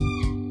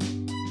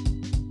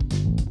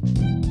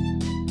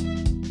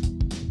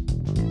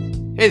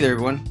Hey there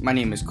everyone, my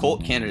name is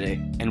Kolt Candidate,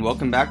 and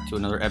welcome back to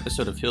another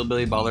episode of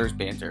Hillbilly Ballers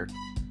Banter.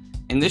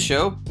 In this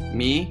show,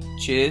 me,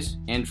 Chiz,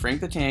 and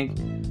Frank the Tank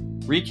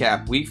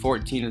recap Week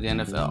 14 of the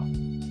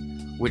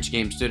NFL, which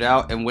game stood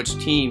out, and which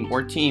team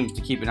or teams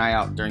to keep an eye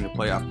out during the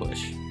playoff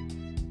push.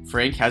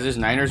 Frank has his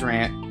Niners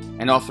rant,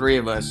 and all three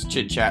of us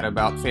chit-chat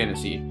about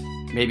fantasy,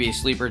 maybe a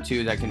sleeper or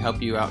two that can help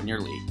you out in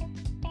your league.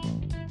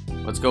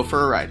 Let's go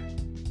for a ride.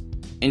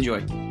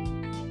 Enjoy.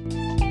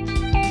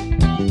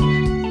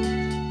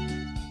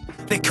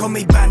 They call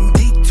me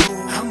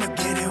bandito, I'ma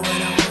get it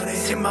when I want it.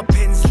 See my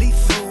pen's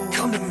lethal,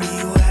 come to me,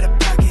 you out of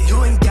pocket.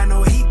 You ain't got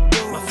no heat,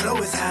 bro. My flow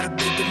is how to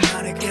be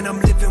demonic. And I'm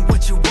living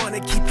what you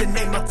wanna, keep the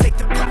name, I'll take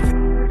the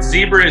profit.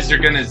 Zebras are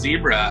gonna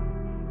zebra.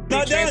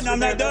 I'm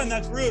not done,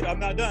 that's rude, I'm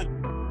not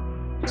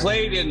done.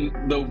 Played in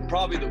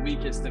probably the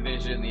weakest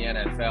division in the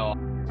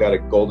NFL. Got a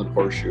golden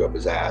horseshoe up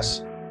his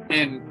ass.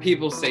 And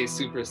people say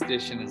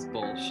superstition is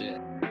bullshit.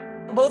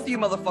 Both of you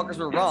motherfuckers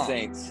were wrong.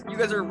 Saints. You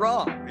guys are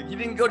wrong. If you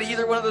didn't go to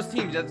either one of those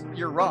teams,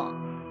 you're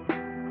wrong.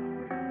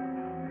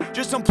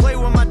 Just don't play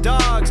with my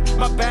dogs,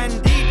 my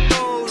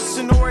banditos.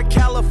 Sonora,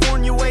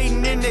 California,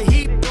 waiting in the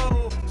heat,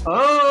 bro.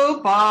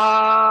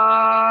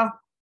 Opa!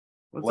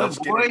 Let's What's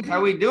up, boys?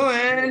 How we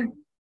doing?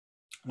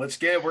 Let's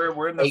get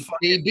we're in the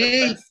fucking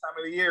best time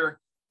of the year.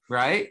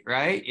 Right.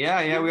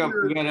 Yeah.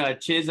 We got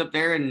Chiz up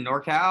there in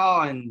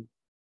NorCal, and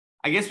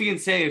I guess we can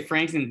say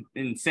Frank's in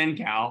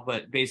SenCal,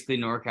 but basically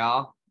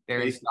NorCal. There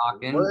in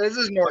Stockton. Well, this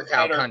is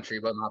NorCal country,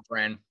 but my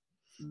friend.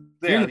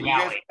 Yeah, you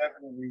guys are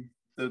definitely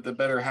the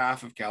better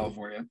half of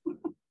California.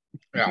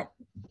 Yeah.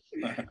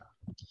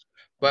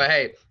 But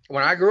hey,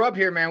 when I grew up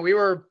here, man, we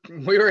were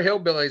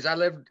hillbillies.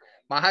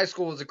 My high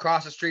school was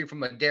across the street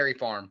from a dairy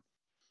farm.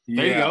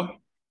 There you go.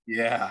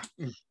 Yeah.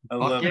 I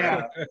love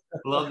that.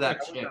 Love that I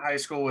went shit. to high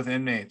school with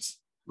inmates.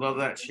 Love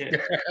that shit.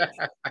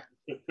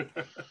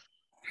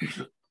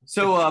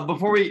 So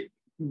before we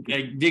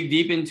dig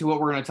deep into what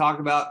we're going to talk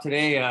about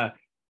today,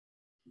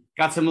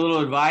 got some little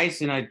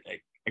advice, and I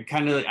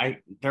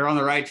they're on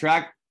the right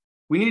track.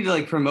 We need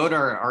to promote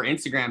our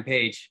Instagram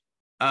page.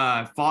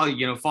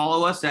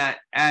 Follow us at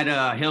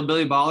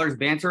Hillbilly Ballers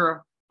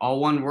Banter,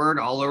 all one word,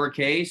 all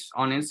lowercase,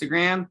 on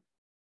Instagram.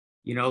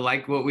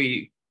 Like what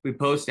we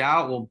post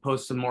out, we'll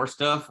post some more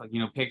stuff,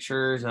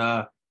 pictures,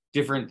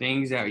 different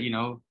things that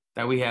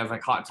that we have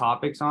hot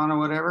topics on or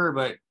whatever.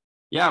 But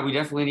yeah, we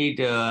definitely need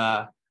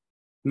to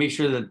make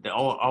sure that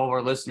all of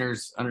our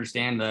listeners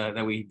understand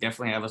that we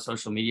definitely have a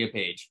social media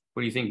page.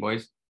 What do you think,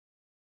 boys?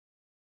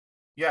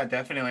 Yeah,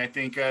 definitely. I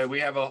think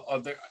we have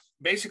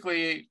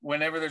basically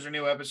whenever there's a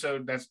new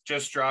episode that's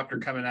just dropped or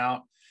coming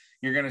out,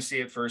 you're going to see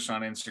it first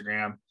on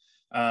Instagram.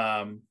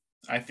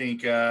 I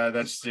think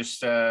that's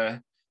just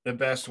the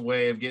best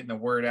way of getting the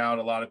word out.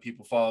 A lot of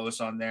people follow us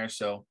on there.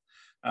 So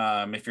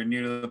if you're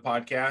new to the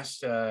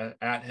podcast,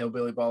 at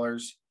Hillbilly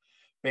Ballers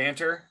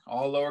Banter,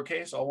 all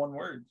lowercase, all one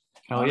word.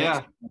 Hell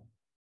yeah.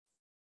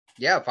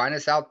 Yeah, find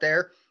us out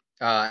there.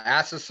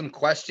 Ask us some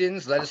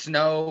questions. Let us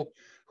know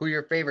who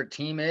your favorite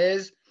team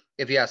is.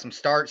 If you have some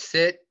start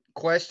sit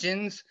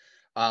questions,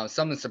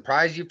 something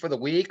surprised you for the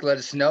week, let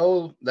us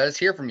know. Let us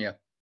hear from you.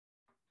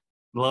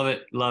 Love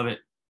it.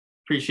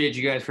 Appreciate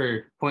you guys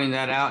for pointing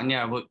that out. And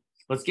yeah,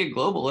 let's get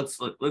global. Let's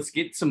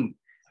get some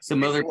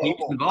other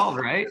teams involved,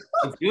 right?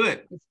 Let's do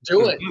it.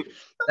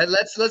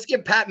 Let's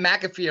give Pat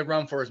McAfee a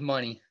run for his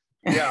money.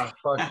 Yeah,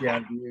 fuck yeah,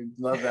 dude.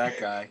 Love that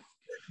guy.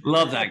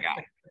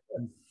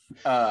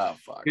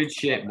 Fuck. Good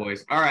shit,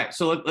 boys. All right,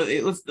 so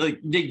let's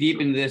dig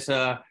deep into this.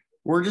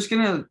 We're just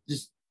gonna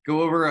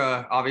go over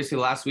obviously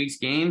last week's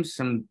games,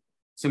 some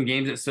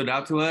games that stood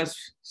out to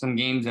us, some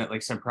games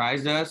that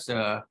surprised us.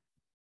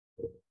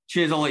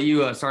 Chiz, I'll let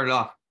you start it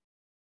off.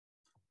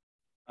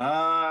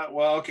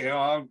 Well, okay.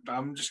 Well,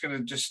 I'm just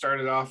gonna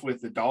start it off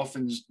with the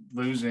Dolphins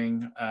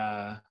losing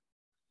to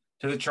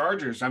the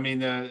Chargers. I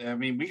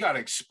mean, we got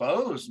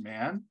exposed,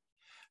 man.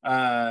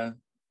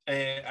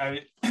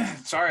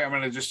 Sorry,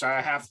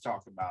 I have to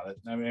talk about it.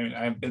 I mean,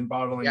 I've been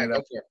bottling it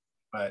up,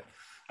 but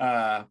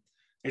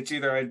it's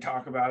either I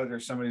talk about it or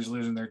somebody's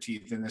losing their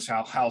teeth in this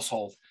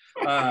household.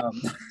 And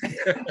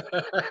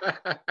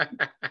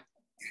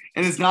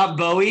it's not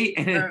Bowie.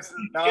 And it's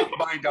not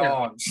my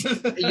dogs.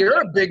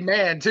 You're a big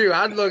man too.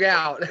 I'd look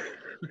out.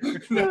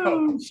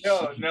 No,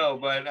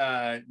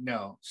 but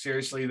no.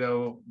 Seriously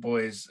though,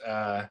 boys,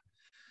 I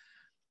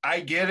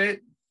get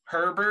it.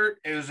 Herbert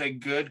is a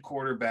good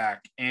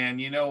quarterback, and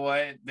you know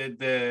what?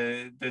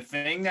 The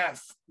thing that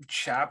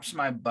chaps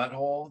my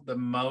butthole the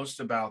most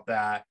about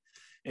that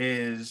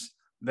is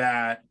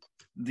that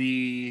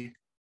the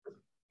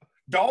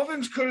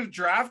Dolphins could have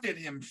drafted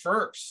him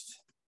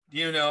first.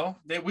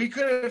 That we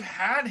could have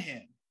had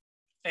him,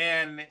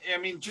 and I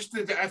mean,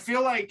 I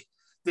feel like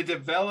the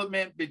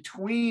development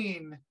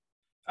between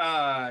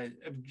Tua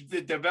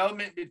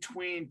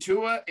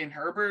and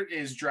Herbert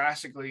is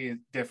drastically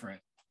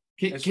different.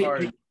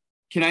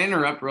 Can I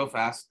interrupt real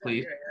fast,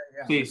 please?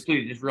 Yeah. Please,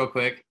 just real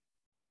quick.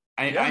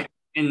 On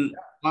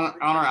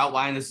our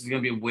outline, this is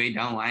going to be way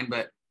down the line,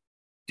 but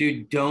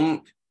dude,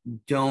 don't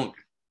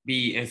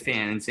be a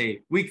fan and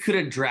say we could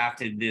have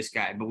drafted this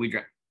guy, but we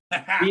drafted.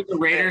 Being a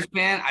Raiders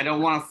fan, I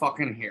don't want to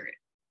fucking hear it.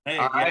 Hey,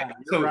 All right?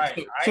 you're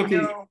right.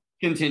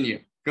 Continue.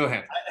 Go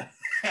ahead.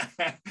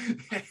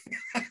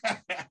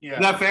 Yeah. Is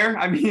that fair?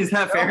 I mean, is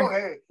that fair?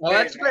 Hey, Well,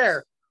 that's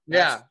fair.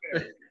 That's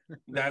fair.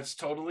 That's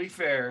totally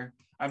fair.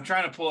 I'm just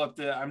trying to pull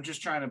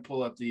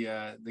up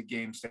the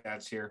game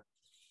stats here.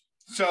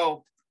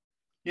 So,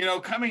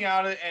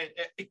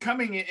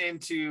 coming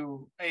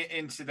into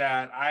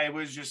that, I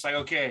was just like,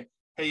 okay,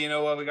 hey, you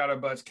know what? We got our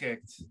butts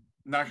kicked.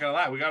 I'm not gonna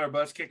lie, we got our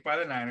butts kicked by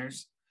the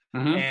Niners.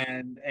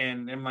 And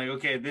I'm like,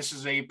 okay, this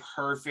is a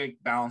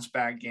perfect bounce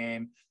back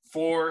game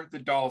for the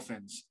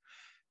Dolphins.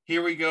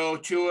 Here we go.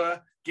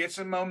 Tua, get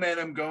some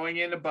momentum going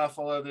into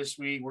Buffalo this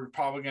week. We're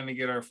probably going to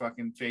get our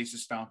fucking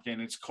faces stomped in.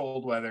 It's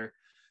cold weather.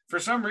 For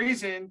some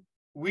reason,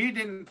 we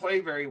didn't play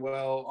very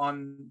well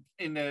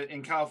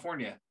in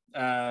California.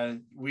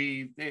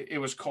 It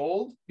was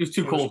cold. It was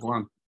too cold for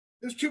them.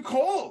 It was too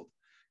cold,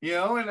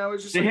 and I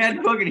was just they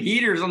had fucking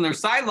heaters on their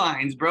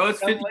sidelines, bro.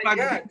 It's 55.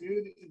 Yeah,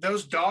 dude.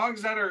 Those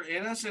dogs that are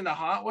in us in the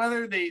hot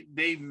weather,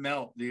 they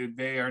melt, dude.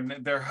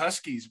 They're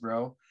huskies,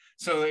 bro.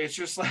 So it's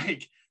just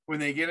like when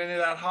they get into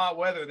that hot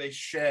weather, they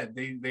shed.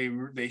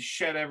 They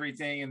shed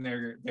everything,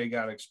 and they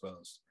got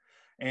exposed.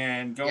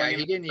 And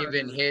he didn't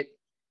even hit.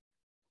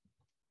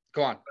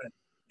 Go on.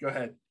 Go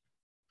ahead.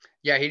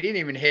 Yeah, he didn't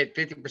even hit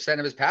 50%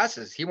 of his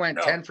passes. He went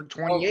 10 for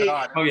 28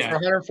 for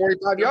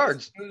 145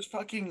 yards. It was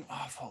fucking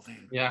awful,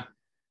 dude. Yeah.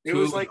 It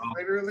was like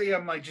literally,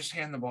 I'm like, just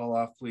hand the ball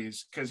off,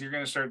 please, because you're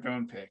going to start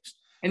throwing picks.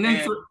 And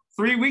then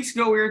 3 weeks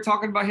ago, we were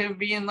talking about him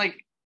being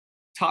like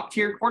top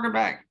tier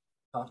quarterback.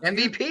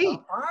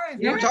 MVP.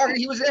 We were talking,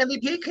 he was an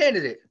MVP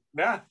candidate.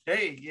 Yeah.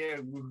 Hey, yeah.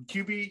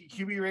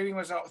 QB rating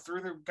was out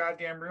through the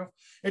goddamn roof.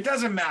 It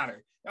doesn't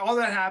matter. All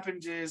that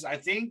happens is I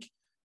think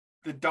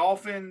the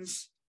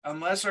Dolphins,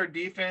 unless our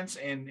defense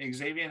and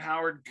Xavier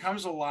Howard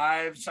comes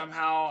alive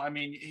somehow, I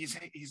mean,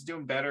 he's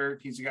doing better.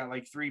 He's got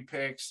like 3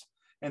 picks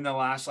in the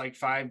last like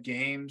 5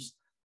 games,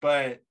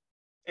 but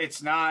it's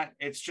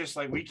just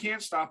like we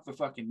can't stop the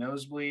fucking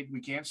nosebleed.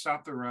 We can't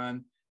stop the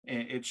run.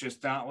 And it's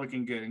just not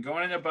looking good. And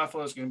going into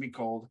Buffalo is going to be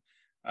cold.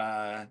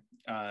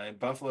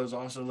 Buffalo is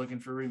also looking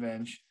for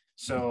revenge.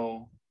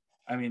 So,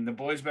 I mean, the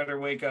boys better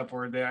wake up,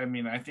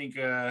 I think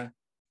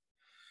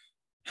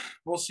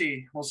we'll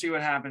see. We'll see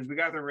what happens. We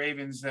got the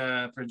Ravens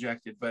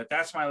projected, but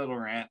that's my little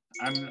rant.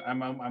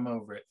 I'm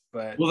over it.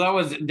 But well, that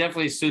was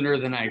definitely sooner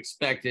than I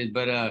expected.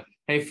 But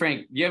hey,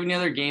 Frank, do you have any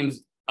other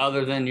games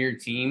other than your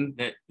team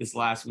that this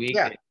last week?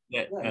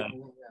 Yeah.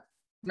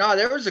 No,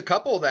 there was a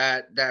couple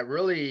that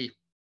really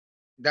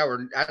that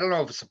were, I don't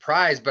know if a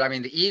surprise, but I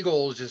mean the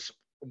Eagles just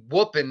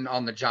whooping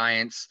on the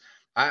Giants.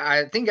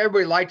 I think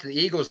everybody liked the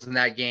Eagles in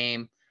that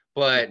game,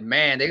 but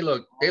man, they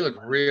look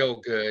real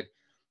good.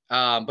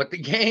 But the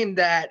game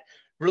that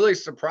really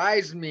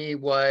surprised me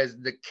was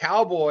the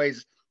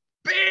Cowboys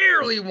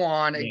barely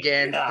won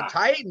against the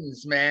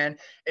Titans, man.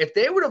 If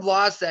they would have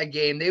lost that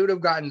game, they would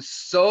have gotten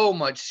so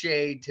much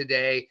shade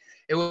today.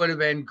 It would have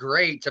been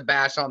great to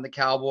bash on the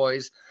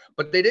Cowboys,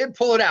 but they did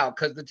pull it out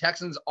because the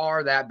Texans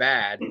are that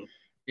bad.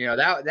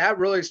 That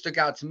really stuck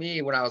out to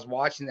me when I was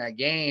watching that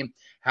game,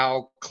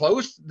 how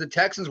close the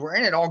Texans were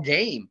in it all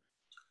game.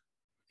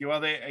 Well,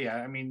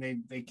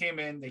 they came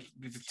in,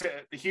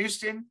 the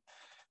Houston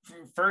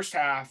first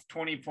half,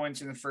 20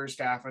 points in the first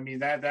half. I mean,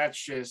 that's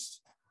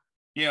just,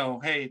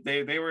 hey,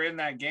 they were in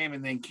that game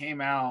and then came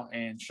out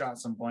and shot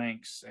some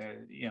blanks,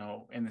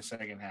 in the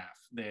second half.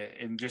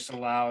 And just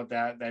allowed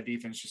that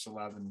defense just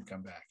allowed them to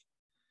come back.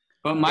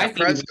 But my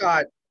thing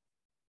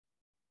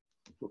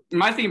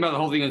about the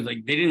whole thing is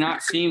like they did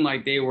not seem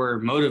like they were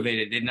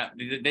motivated.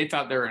 They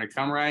thought they were going to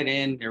come right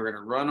in. They were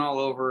going to run all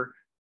over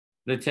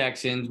the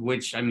Texans,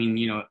 which I mean,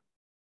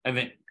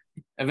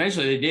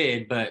 eventually they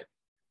did, but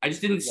I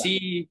just didn't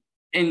see.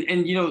 And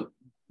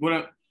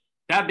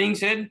that being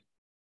said,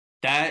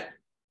 that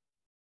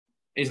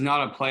is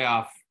not a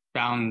playoff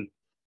bound.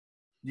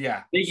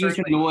 Yeah, making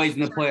some noise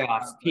in the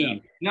playoffs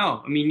team.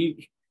 No, I mean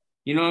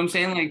you know what I'm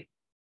saying, like.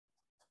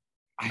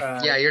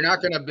 You're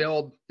not going to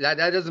build that.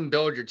 That doesn't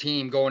build your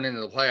team going into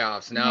the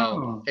playoffs.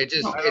 No, it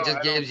just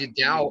gives you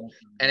doubt,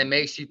 and it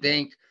makes you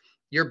think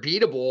you're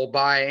beatable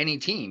by any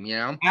team.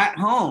 At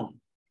home,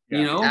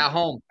 at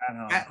home.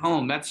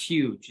 That's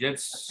huge. I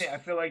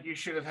feel like you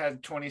should have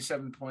had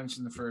 27 points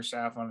in the first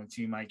half on a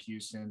team like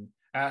Houston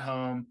at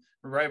home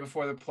right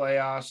before the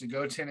playoffs to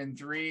go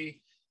 10-3.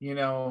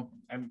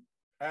 I'm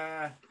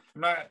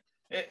not.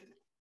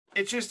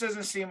 It just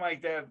doesn't seem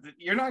like that.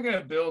 You're not going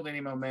to build any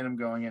momentum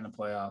going into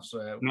playoffs.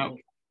 So no.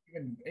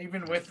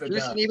 Even with the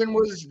Houston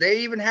they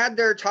even had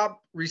their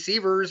top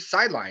receivers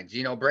sidelines.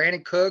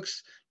 Brandon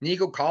Cooks,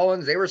 Nico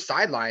Collins, they were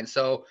sidelined.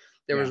 So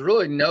there was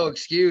really no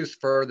excuse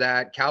for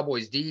that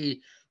Cowboys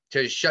D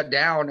to shut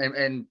down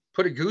and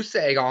put a goose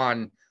egg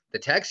on the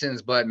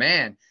Texans. But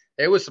man,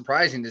 it was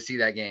surprising to see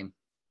that game.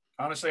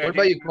 Honestly, I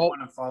didn't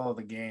want to follow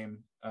the game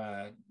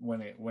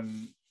when it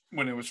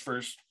was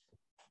first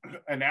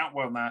announced.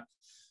 Well, not.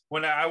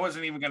 When I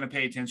wasn't even going to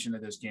pay attention to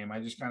this game, I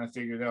just kind of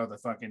figured, the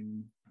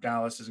fucking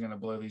Dallas is going to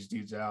blow these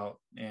dudes out,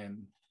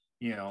 and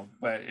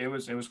but it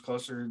was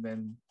closer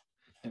than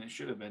it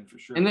should have been for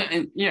sure.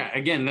 And yeah,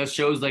 again, that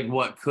shows like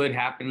what could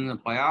happen in the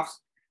playoffs.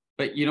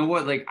 But you know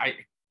what? Like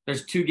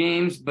there's 2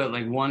 games, but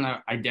like one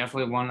I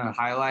definitely want to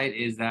highlight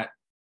is that,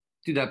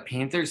 dude, that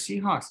Panthers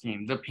Seahawks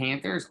game. The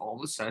Panthers all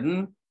of a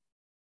sudden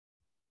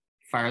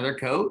fire their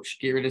coach,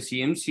 get rid of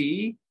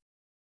CMC,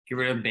 get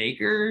rid of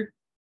Baker.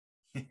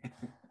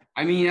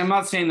 I mean, I'm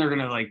not saying they're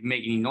gonna like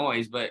make any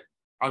noise, but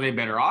are they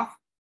better off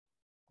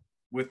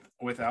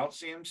without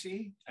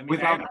CMC? I mean,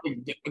 without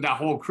that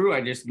whole crew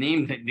I just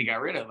named that they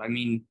got rid of? I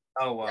mean,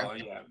 oh well,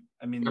 yeah.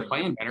 I mean, they're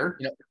playing better.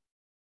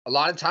 A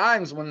lot of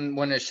times when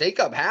a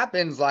shakeup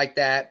happens like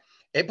that,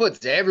 it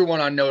puts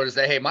everyone on notice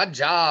that, hey, my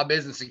job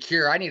isn't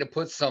secure. I need to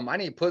put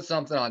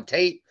something on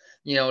tape,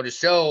 to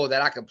show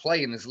that I can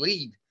play in this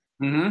league.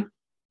 Mm-hmm.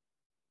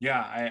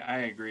 Yeah, I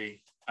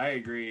agree.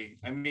 I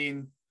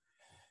mean,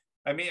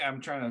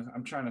 I'm trying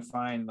to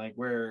find like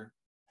where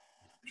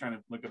I'm trying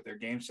to look up their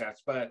game stats,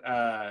 but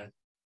I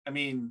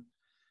mean,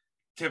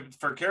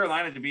 for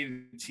Carolina to be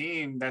the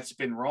team that's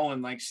been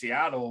rolling like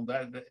Seattle,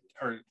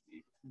 or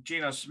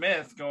Geno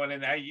Smith going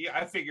in,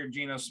 I figured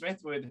Geno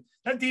Smith would.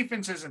 That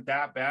defense isn't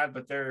that bad,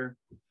 but they're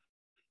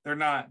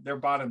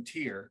bottom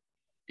tier.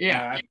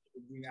 Yeah,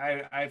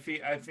 I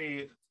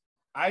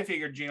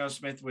figured Geno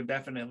Smith would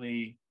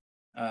definitely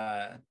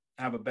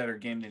have a better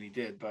game than he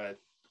did, but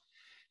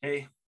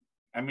hey,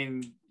 I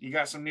mean, you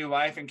got some new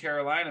life in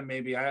Carolina.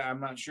 Maybe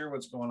I'm not sure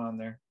what's going on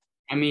there.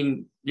 I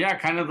mean, yeah,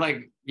 kind of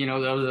like that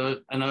was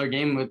another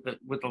game with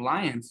the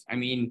Lions. I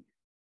mean,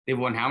 they've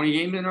won how many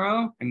games in a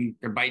row? I mean,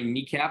 they're biting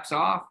kneecaps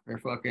off. They're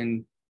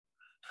fucking,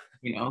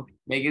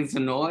 making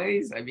some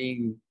noise. I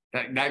mean,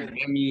 I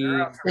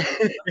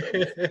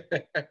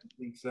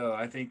think so.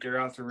 I think they're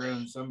out to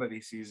ruin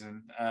somebody's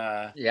season.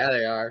 Yeah,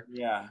 they are.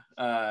 Yeah,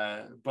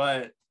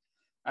 but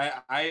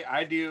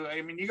I do.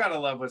 I mean, you gotta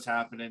love what's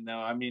happening, though.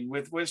 I mean,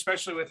 with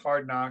especially with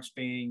Hard Knocks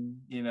being,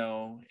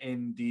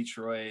 in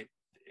Detroit,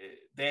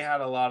 they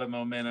had a lot of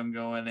momentum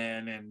going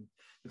in, and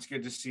it's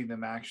good to see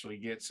them actually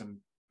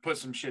put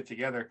some shit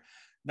together.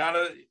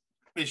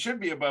 They should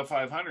be above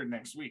 500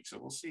 next week, so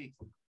we'll see.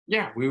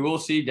 Yeah, we will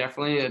see.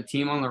 Definitely a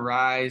team on the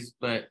rise,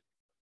 but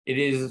it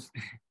is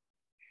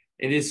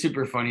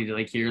super funny to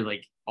like hear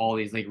like all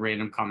these like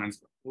random comments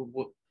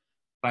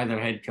by their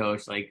head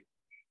coach, like,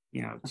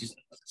 just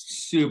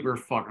super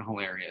fucking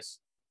hilarious.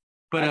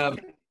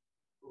 But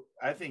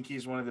I think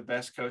he's one of the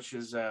best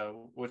coaches.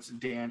 What's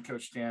Dan?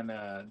 Coach Dan?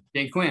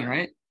 Dan Quinn,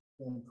 right?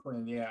 Dan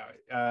Quinn,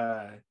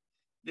 yeah.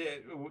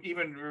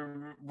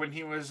 Even when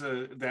he was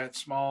that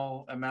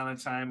small amount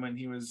of time when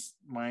he was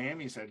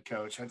Miami's head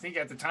coach, I think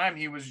at the time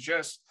he was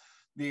just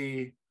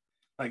the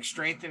like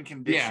strength and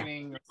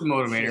conditioning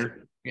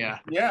motivator.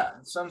 Yeah,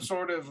 some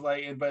sort of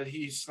but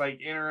he's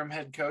like interim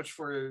head coach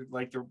for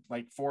like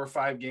 4 or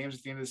 5 games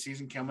at the end of the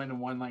season, come in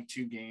and won like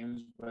 2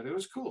 games, but it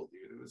was cool,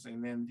 dude. It was,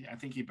 and then I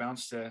think he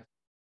bounced to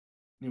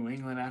New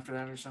England after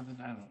that or something.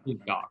 I don't know. He's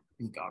dog.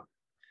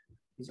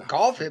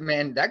 Golf it,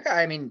 man. That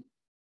guy, I mean,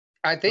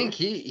 I think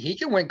he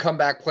can win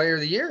comeback player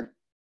of the year.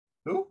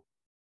 Who?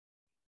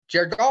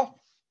 Jared Goff.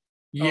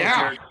 Yeah.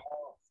 Jared Goff.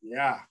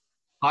 Yeah.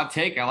 Hot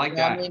take. I like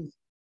that. I mean,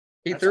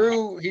 he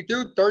threw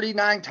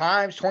 39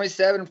 times,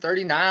 27 of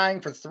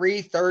 39 for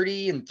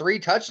 330 and 3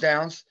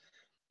 touchdowns.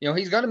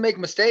 He's going to make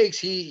mistakes.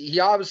 He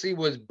obviously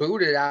was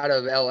booted out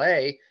of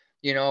LA,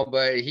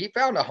 but he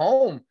found a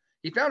home.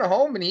 He found a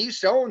home, and he's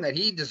shown that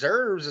he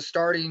deserves a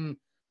starting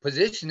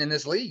position in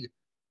this league.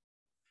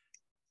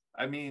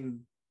 I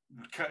mean,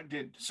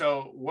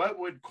 so what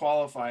would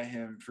qualify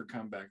him for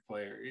comeback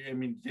player? I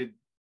mean,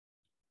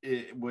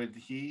 would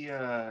he?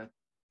 Yeah,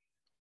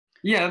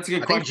 that's a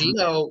good question.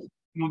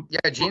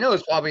 Geno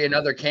is probably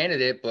another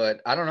candidate,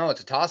 but I don't know. It's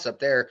a toss up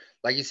there.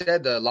 Like you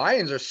said, the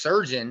Lions are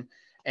surging,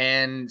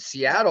 and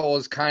Seattle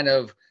is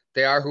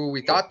they are who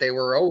we thought they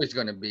were always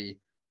going to be.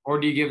 Or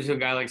do you give it to a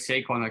guy like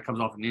Saquon that comes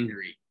off an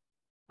injury,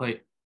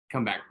 like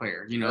comeback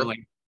player?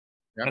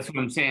 That's what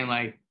I'm saying.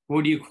 Like,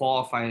 what do you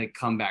qualify the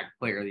comeback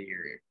player of the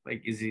year?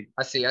 Like, is he?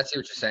 I see what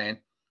you're saying.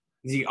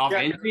 Is he off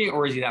injury,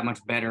 or is he that much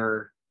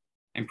better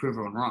and prove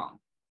everyone wrong?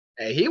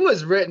 Hey, he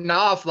was written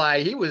off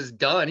like he was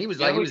done. He was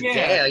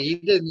dead. Like, he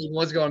didn't even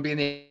was going to be in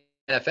the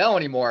NFL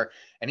anymore,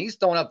 and he's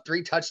throwing up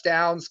 3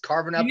 touchdowns,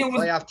 carving up a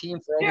playoff team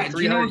for over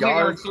 300 yards. Like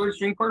our third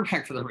string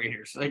quarterback for the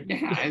Raiders. Like,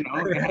 yeah, I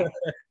know.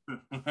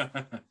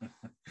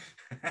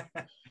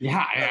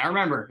 Yeah, I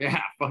remember.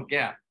 Yeah, fuck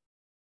yeah.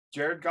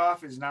 Jared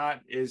Goff is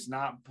not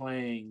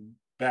playing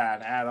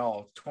bad at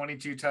all.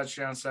 22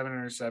 touchdowns, 7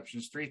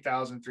 interceptions,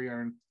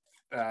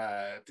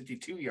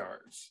 3,352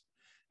 yards,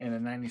 and a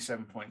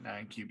 97.9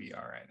 QBR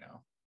right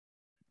now.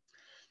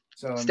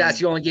 So stats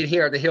you only get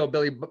here at the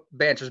Hillbilly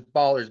Banters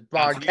Ballers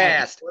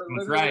broadcast.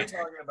 That's right. We're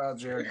talking about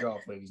Jared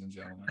Goff, ladies and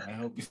gentlemen. I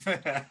hope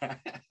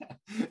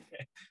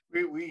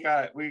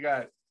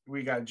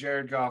we got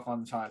Jared Goff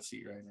on the hot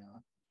seat right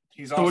now.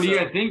 So what do you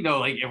guys think though?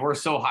 Like, if we're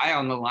so high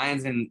on the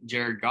Lions and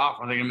Jared Goff,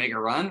 are they gonna make a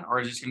run, or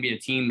is it just gonna be a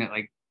team that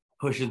like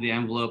pushes the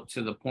envelope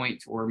to the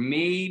point where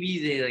maybe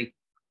they like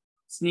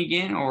sneak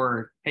in,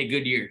 or hey,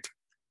 good year?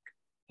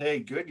 Hey,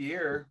 good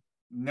year.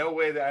 No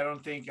way that I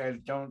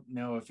don't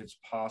know if it's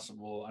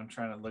possible. I'm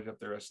trying to look up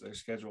the rest of their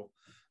schedule.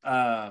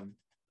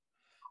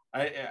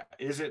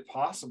 Is it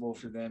possible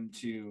for them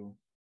to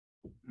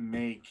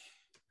make?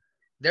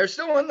 They're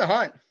still in the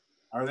hunt.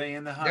 Are they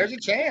in the hunt? There's a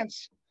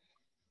chance.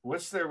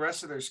 What's the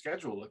rest of their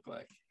schedule look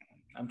like?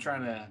 I'm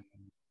trying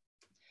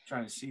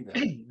to see that.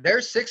 They're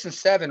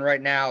 6-7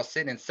 right now,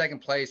 sitting in second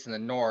place in the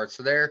North.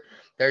 So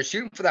they're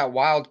shooting for that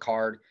wild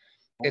card.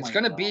 It's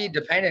going to be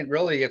dependent,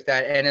 really, if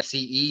that NFC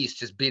East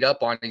just beat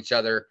up on each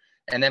other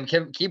and then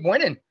keep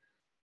winning.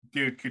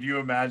 Dude, could you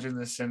imagine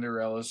the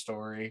Cinderella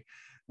story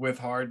with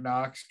Hard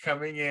Knocks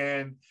coming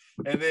in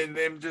and then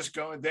them just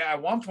going?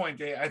 At one point,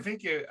 they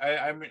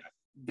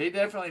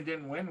definitely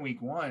didn't win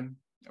week 1,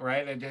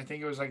 right? I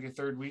think it was like the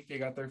third week they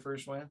got their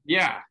first win.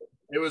 Yeah.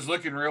 It was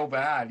looking real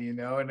bad, and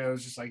it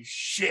was just like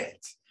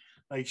shit.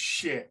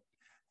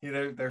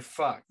 They're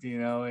fucked,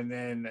 and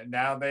then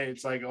now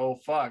it's like, oh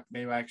fuck,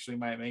 they actually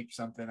might make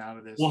something out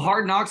of this. Well,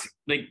 Hard Knocks,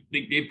 they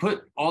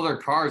put all their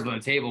cards on the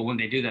table when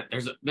they do that.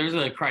 There's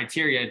a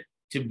criteria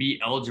to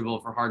be eligible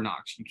for Hard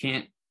Knocks. You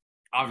can't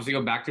obviously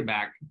go back to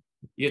back.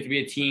 You have to be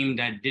a team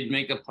that didn't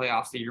make the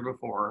playoffs the year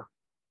before.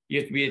 You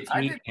have to be a team.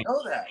 I didn't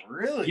know that,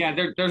 really. Yeah,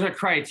 there's a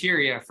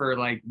criteria for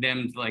like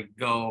them to like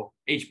go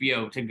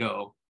HBO to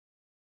go.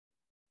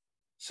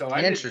 So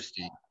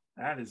interesting.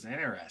 That is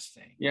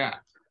interesting. Yeah.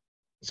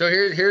 So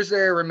here's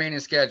their remaining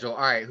schedule. All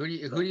right, who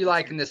do you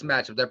like in this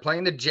matchup? They're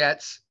playing the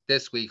Jets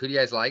this week. Who do you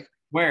guys like?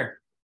 Where?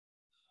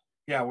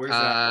 Yeah, where's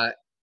that?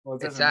 Well,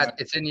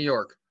 it's in New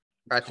York.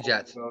 At the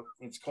Jets.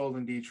 It's cold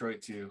in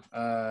Detroit too.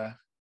 I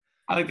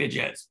like the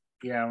Jets.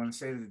 Yeah, I want to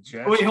say the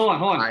Jets. Oh, wait, hold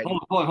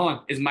on.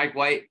 Is Mike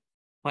White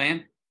playing?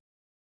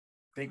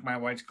 I think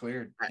Mike White's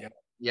cleared. Yeah.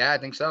 Yeah, I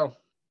think so.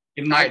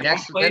 If Mike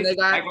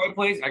White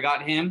plays, I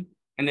got him.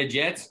 And the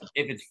Jets,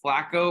 if it's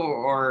Flacco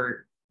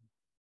or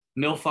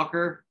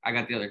Milfucker, I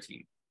got the other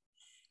team.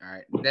 All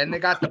right. Then they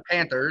got the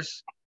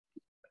Panthers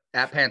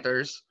at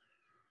Panthers.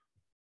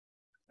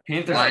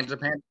 Panthers.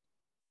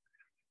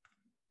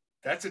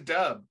 That's a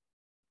dub.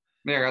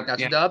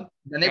 That's a dub.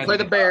 Then they play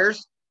the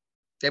Bears.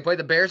 They play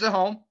the Bears at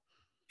home.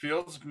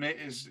 Fields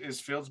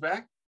is Fields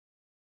back?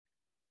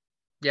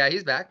 Yeah,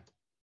 he's back.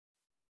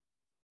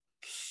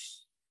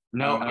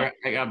 No,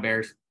 I got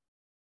Bears.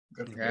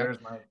 Okay.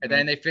 And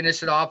then they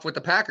finish it off with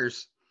the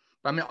Packers.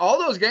 I mean, all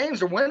those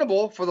games are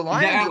winnable for the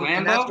Lions,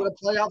 and that's what a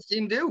playoff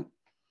team do.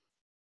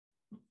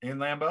 In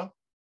Lambeau?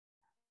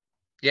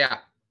 Yeah.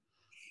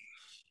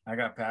 I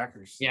got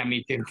Packers. Yeah,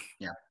 me too.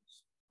 Yeah.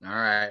 All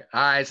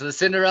right. So the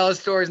Cinderella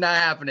story is not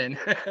happening.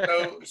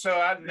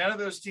 so none of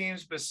those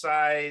teams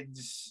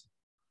besides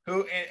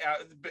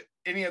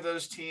any of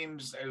those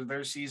teams are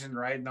their season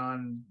riding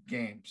on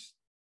games.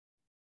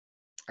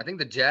 I think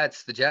the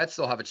Jets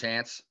still have a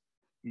chance.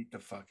 Eat the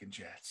fucking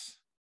Jets.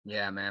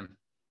 Yeah, man.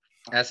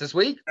 That's this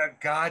week. The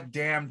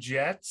goddamn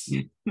Jets.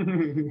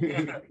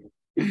 The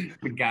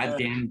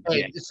goddamn Jets.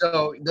 Hey,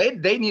 so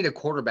they need a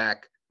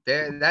quarterback.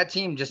 That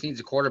team just needs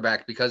a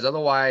quarterback because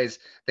otherwise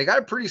they got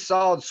a pretty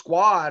solid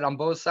squad on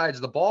both sides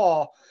of the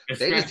ball.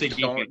 They just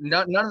don't.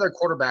 None of their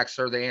quarterbacks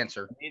are the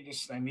answer.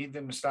 I need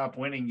them to stop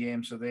winning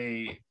games so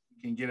they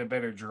can get a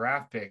better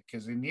draft pick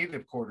because they need a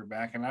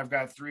quarterback. And I've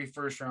got 3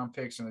 first-round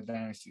picks in the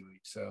Dynasty League.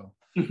 So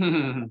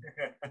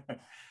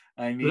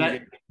I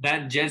need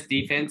that Jets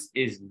defense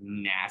is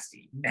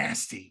nasty.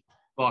 Nasty.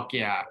 Fuck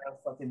yeah. That's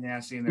fucking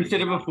nasty. We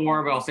said it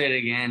before, but I'll say it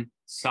again.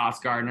 Sauce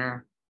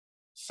Gardner.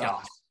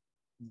 Sauce.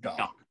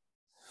 Dog.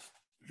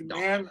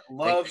 Man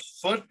loves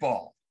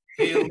football.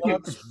 He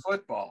loves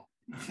football.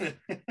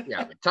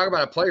 Yeah, talk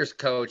about a player's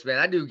coach, man.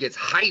 That dude gets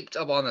hyped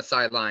up on the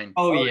sideline.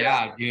 Oh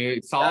yeah,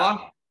 dude.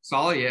 Salah,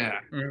 yeah.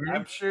 Mm-hmm.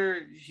 I'm sure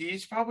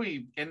he's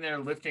probably in there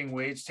lifting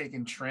weights,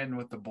 taking trend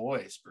with the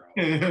boys, bro.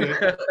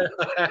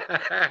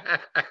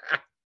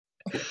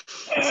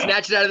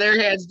 Snatch it out of their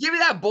hands. Give me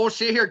that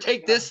bullshit here.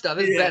 Take this stuff.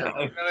 It's better.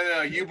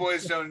 No. You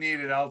boys don't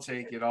need it. I'll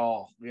take it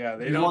all. Yeah,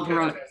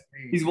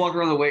 He's walking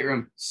around the weight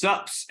room.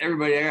 Sups,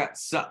 everybody. I got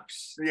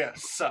sups. Yeah,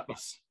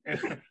 sups. You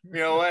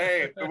know,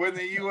 hey, when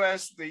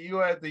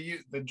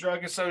the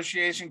drug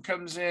association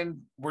comes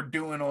in, we're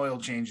doing oil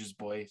changes,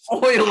 boys.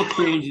 Oil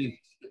changes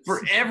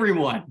for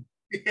everyone.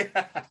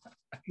 Yeah.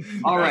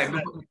 All right.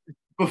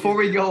 Before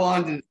we go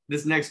on to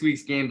this next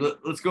week's game,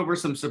 let's go over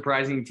some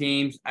surprising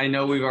teams. I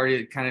know we've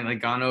already kind of like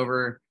gone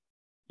over,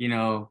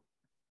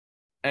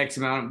 X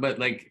amount, but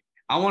like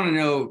I want to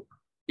know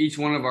each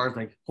one of ours,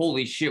 like,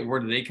 holy shit,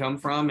 where do they come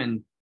from,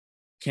 and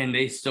can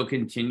they still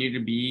continue to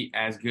be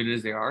as good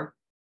as they are?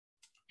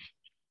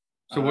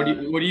 So what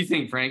do you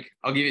think, Frank?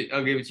 I'll give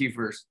it to you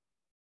first.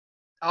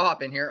 I'll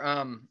hop in here.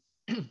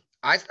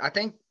 I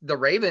think the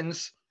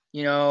Ravens,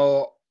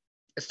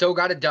 still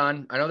got it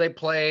done. I know they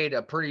played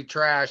a pretty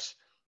trash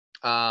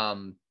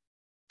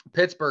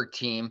Pittsburgh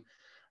team,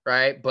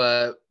 right?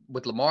 But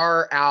with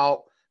Lamar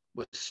out,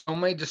 with so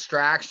many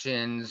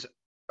distractions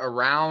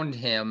around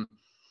him,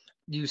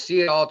 you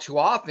see it all too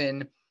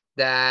often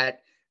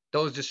that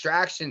those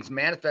distractions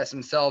manifest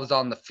themselves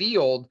on the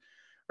field,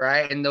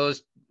 right? And then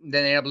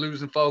they end up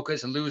losing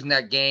focus and losing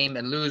that game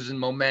and losing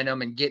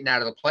momentum and getting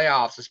out of the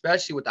playoffs,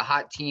 especially with a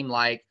hot team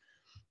like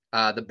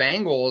the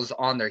Bengals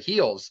on their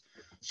heels.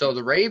 So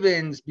the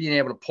Ravens being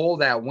able to pull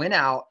that win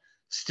out,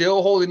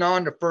 still holding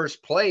on to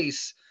first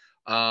place,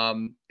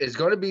 is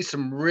going to be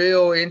some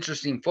real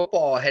interesting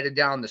football headed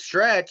down the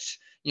stretch,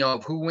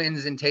 of who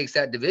wins and takes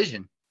that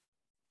division.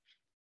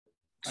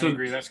 I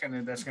agree. That's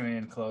gonna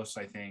end close,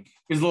 I think.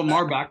 Is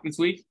Lamar back this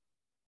week?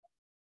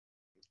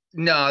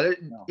 No,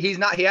 he's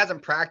not. He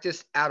hasn't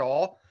practiced at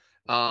all.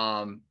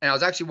 And I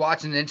was actually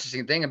watching an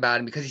interesting thing about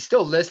him because he's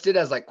still listed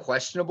as like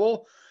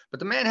questionable, but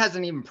the man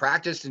hasn't even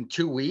practiced in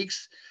 2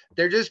 weeks.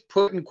 They're just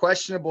putting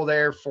questionable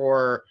there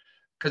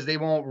because they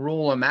won't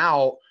rule him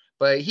out.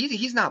 But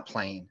he's not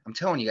playing. I'm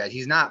telling you guys,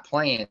 he's not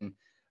playing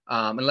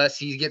unless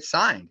he gets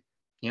signed.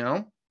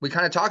 We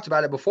kind of talked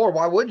about it before.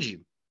 Why would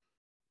you?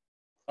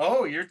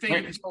 Oh, you're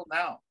thinking he's holding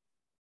out.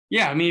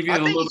 Yeah, I mean, if you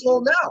have he's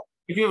holding out.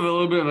 If you have a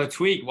little bit of a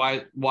tweak,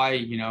 why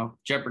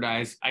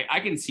jeopardize? I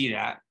can see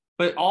that,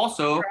 but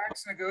also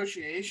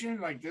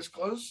negotiation like this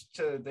close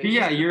to.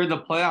 You're the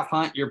playoff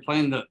hunt. You're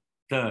playing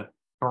the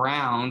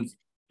Browns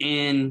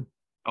in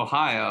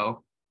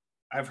Ohio.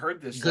 I've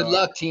heard this. Good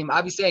luck, team.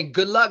 I'll be saying,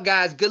 good luck,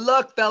 guys. Good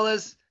luck,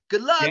 fellas.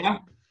 Good luck. Yeah.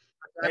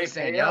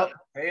 Pay up.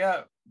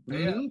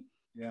 Mm-hmm.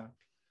 Yeah.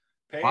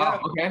 Wow.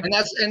 Okay.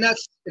 And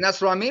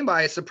that's what I mean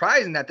by it's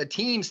surprising that the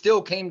team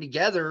still came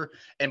together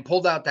and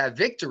pulled out that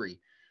victory,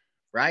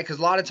 right? Because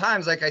a lot of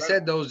times, like I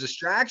said, those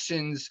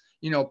distractions,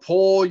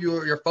 pull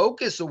your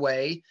focus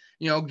away.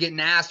 Getting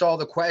asked all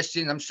the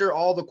questions. I'm sure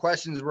all the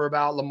questions were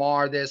about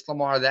Lamar this,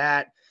 Lamar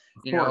that,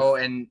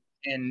 and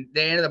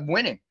they ended up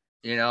winning.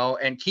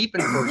 And keeping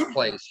first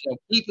place,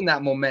 keeping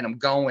that momentum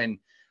going.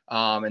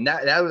 And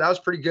that was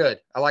pretty good.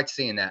 I liked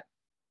seeing that.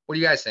 What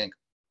do you guys think?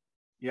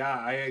 Yeah,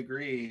 I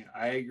agree.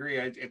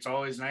 It's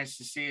always nice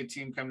to see a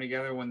team come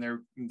together when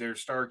their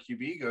star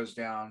QB goes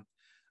down.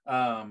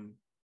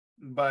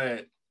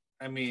 But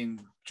I mean,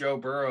 Joe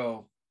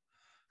Burrow,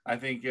 I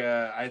think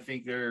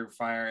they're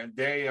firing.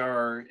 They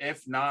are,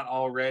 if not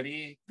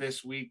already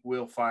this week,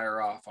 will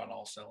fire off on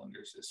all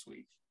cylinders this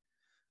week.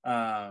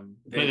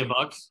 They play the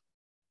Bucks.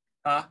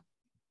 Huh?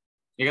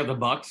 You got the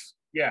Bucks?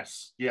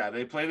 Yes. Yeah,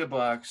 they play the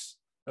Bucks.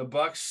 The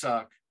Bucks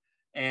suck,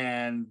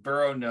 and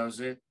Burrow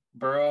knows it.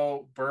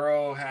 Burrow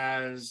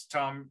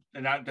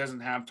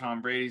doesn't have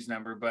Tom Brady's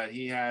number, but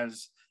he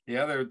has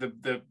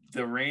the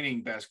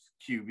reigning best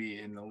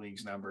QB in the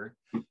league's number.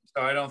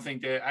 So I don't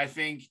think that I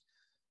think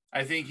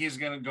he's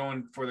gonna go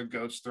in for the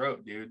goat's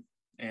throat, dude,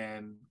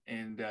 and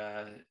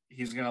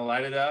he's gonna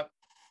light it up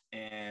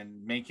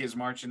and make his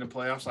march into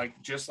playoffs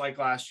just like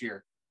last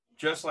year.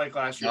 Just like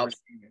last year, yep.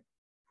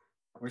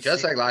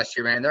 Like last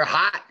year, man. They're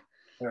hot.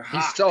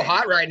 He's so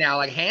hot right now,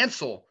 like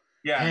Hansel.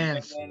 Yeah,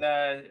 and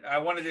I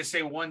wanted to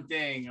say one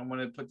thing. I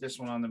want to put this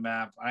one on the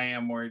map. I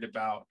am worried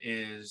about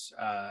is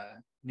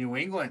New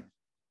England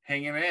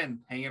hanging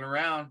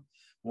around.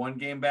 One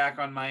game back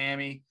on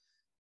Miami.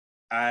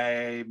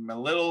 I'm a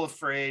little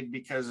afraid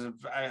because of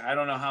I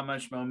don't know how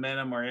much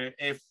momentum or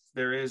if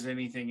there is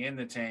anything in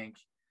the tank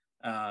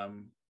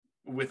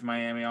with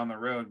Miami on the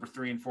road. We're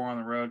 3-4 on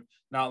the road,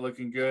 not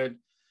looking good.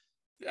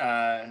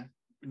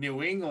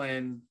 New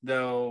England,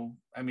 though,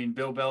 I mean,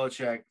 Bill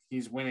Belichick,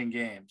 he's winning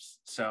games.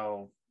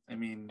 So, I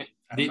mean,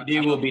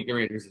 they will beat the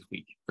Raiders this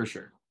week for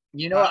sure.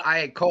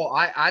 What, Cole,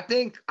 I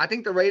think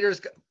the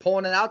Raiders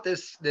pulling it out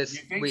this you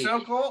think week.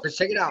 So, Cole? Let's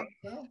check it out.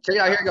 Check it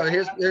out. Here we go.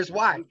 Here's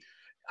why.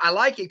 I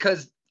like it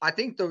because I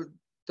think the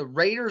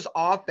Raiders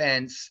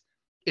offense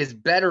is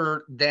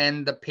better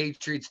than the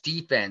Patriots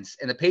defense,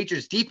 and the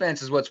Patriots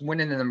defense is what's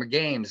winning them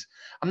games.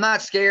 I'm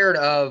not scared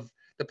of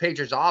the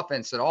Patriots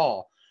offense at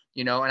all.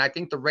 And I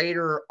think the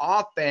Raider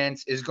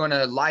offense is going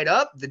to light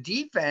up the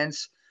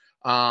defense,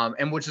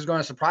 and which is going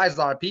to surprise a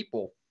lot of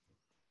people.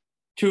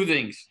 Two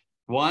things.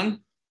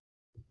 One,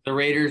 the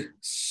Raiders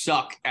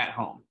suck at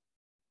home.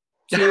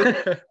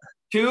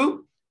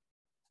 Two,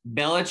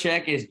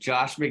 Belichick is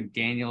Josh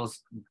McDaniels'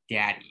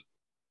 daddy.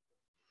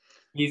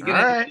 He's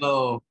going to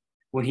go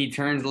when he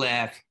turns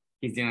left,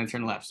 he's going to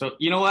turn left. So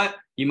you know what?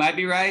 You might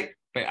be right,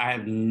 but I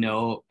have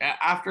no –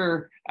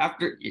 after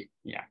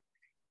yeah.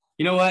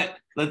 You know what?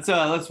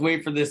 Let's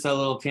wait for this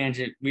little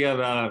tangent. We have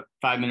a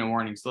 5-minute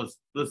warning, so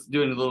let's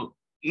do a little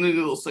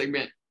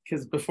segment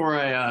because before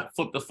I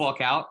flip the fuck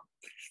out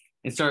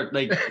and start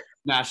like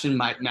smashing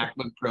my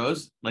MacBook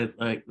Pros, let's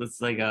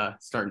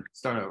start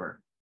over.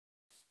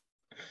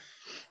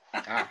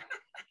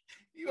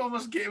 You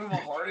almost gave him a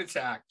heart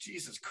attack.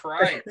 Jesus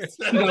Christ!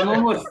 Dude, I'm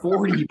almost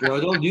 40,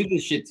 bro. Don't do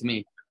this shit to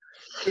me.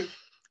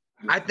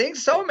 I think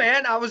so,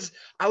 man. I was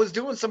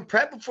doing some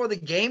prep before the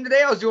game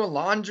today. I was doing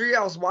laundry.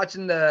 I was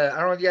watching I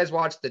don't know if you guys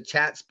watch the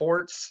chat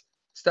sports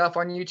stuff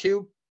on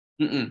YouTube.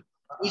 Mm-mm.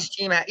 Each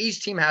team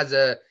has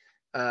a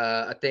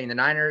thing. The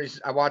Niners,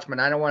 I watched my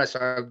Niner one, so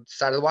I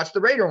decided to watch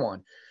the Raider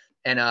one.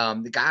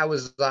 And the guy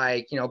was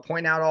like,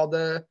 pointing out all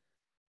the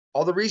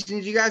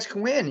reasons you guys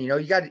can win. You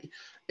got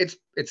it's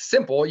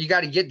simple. You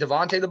got to get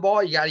Devontae the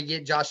ball. You got to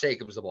get Josh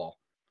Jacobs the ball.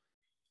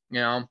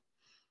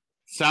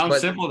 Sounds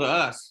simple to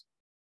us.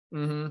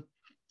 Mm-hmm.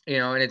 You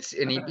know, and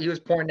he was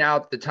pointing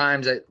out the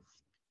times that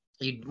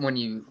when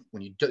you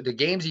the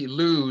games you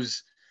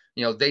lose,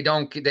 you know, they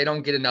don't get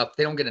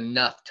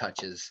enough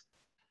touches.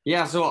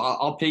 Yeah, so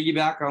I'll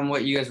piggyback on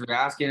what you guys were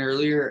asking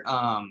earlier.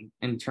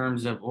 In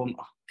terms of, well,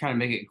 kind of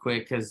make it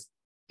quick because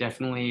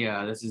definitely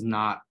this is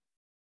not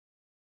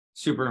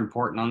super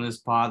important on this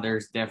pod.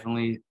 There's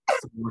definitely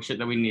some more shit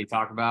that we need to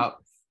talk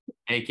about,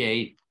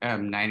 aka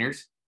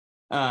Niners.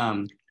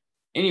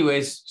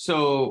 Anyways,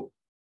 so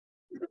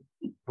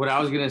what I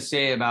was gonna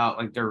say about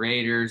like the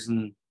Raiders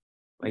and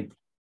like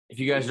if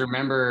you guys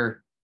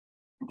remember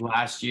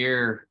last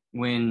year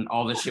when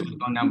all this shit was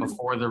going down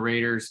before the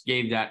Raiders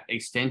gave that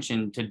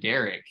extension to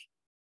Derek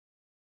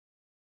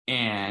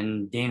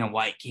and Dana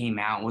White came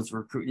out and was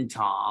recruiting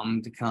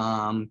Tom to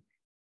come.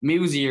 Maybe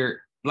it was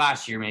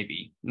last year,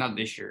 maybe not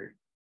this year.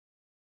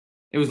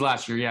 It was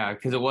last year, yeah,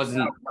 because it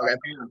wasn't.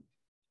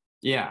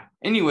 Yeah.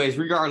 Anyways,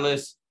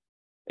 regardless,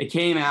 it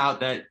came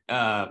out that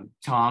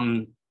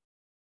Tom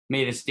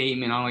made a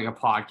statement on like a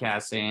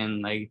podcast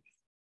saying like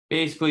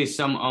basically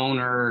some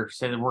owner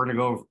said we're gonna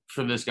go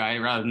for this guy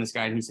rather than this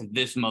guy, and he said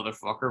this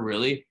motherfucker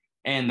really,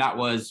 and that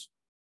was,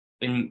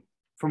 and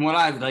from what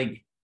I've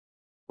like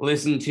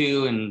listened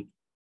to and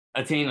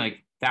attained,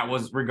 like that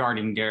was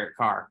regarding Derek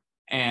Carr,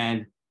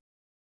 and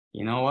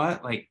you know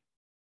what, like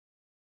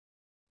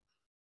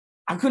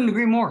I couldn't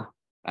agree more.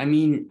 I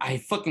mean, I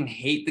fucking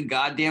hate the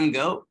goddamn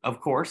GOAT.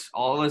 Of course,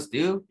 all of us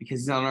do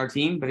because he's on our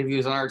team. But if he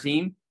was on our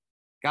team,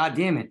 god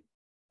damn it,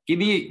 give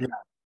me.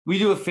 We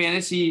do a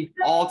fantasy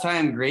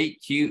all-time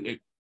great Q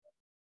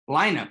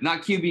lineup,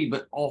 not QB,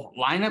 but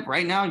lineup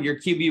right now. Your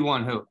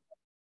QB1 who?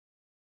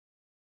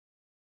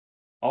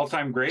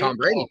 All-time great. Tom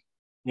Brady.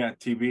 Yeah,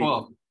 TB.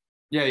 12.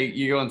 Yeah,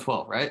 you're going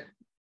 12, right?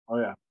 Oh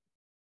yeah.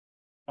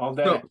 All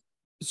day.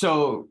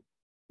 So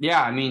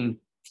yeah, I mean,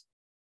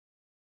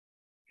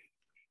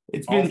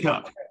 it's been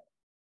tough.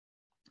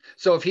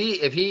 So if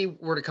he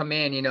were to come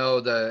in, you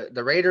know,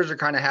 the Raiders are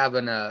kind of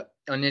having an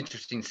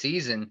interesting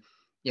season.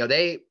 You know,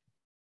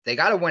 they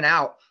got to win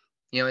out,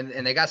 you know,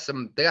 and they got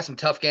some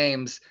tough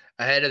games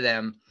ahead of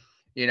them,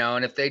 you know,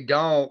 and if they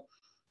don't,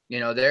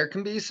 you know, there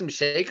can be some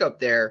shakeup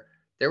there.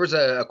 There was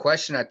a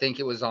question, I think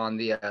it was on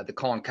the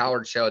Colin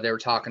Cowherd show. They were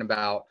talking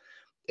about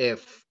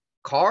if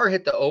Carr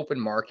hit the open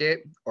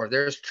market or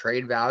there's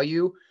trade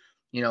value,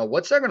 you know,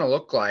 what's that going to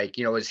look like?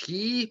 You know, is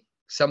he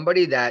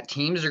somebody that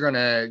teams are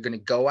gonna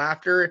go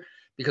after?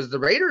 Because the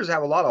Raiders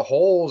have a lot of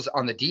holes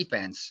on the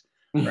defense,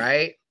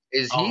 right?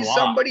 Is he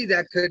somebody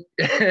that could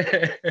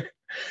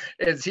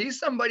is he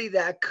somebody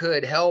that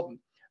could help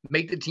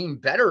make the team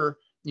better,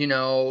 you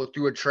know,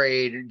 through a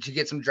trade to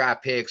get some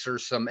draft picks or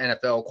some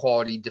NFL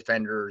quality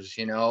defenders?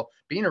 You know,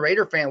 being a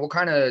Raider fan, what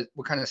kind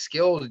of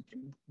skills,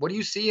 what do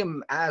you see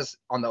him as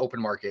on the open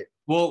market?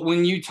 Well,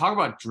 when you talk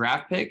about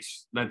draft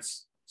picks,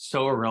 that's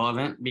so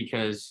irrelevant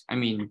because I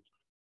mean,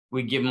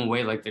 we give them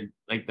away like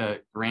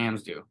the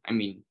Rams do. I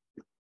mean,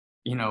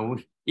 you know,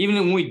 even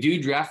when we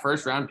do draft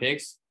first round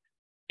picks,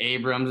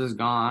 Abrams is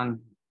gone.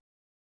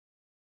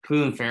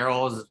 Cleveland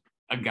Farrell is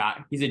a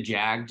guy. He's a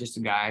jag, just a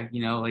guy.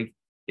 You know, like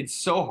it's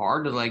so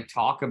hard to like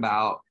talk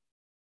about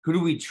who do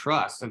we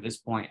trust at this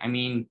point. I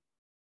mean,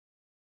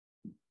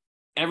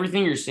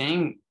 everything you're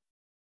saying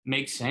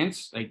makes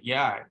sense. Like,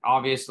 yeah,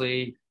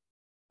 obviously,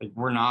 like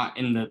we're not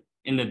in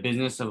the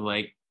business of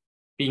like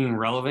being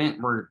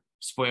relevant. We're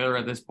spoiler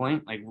at this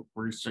point. Like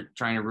we're just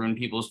trying to ruin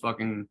people's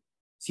fucking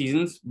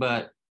seasons,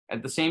 but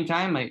at the same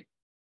time, like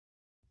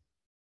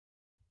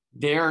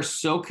they are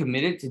so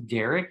committed to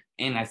Derek,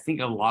 and I think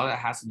a lot of that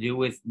has to do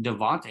with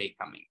Devontae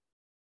coming.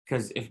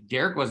 Because if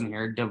Derek wasn't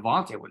here,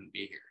 Devontae wouldn't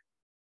be here.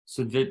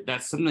 So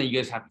that's something that you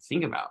guys have to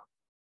think about.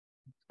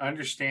 I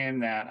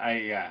understand that.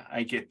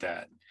 I get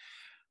that.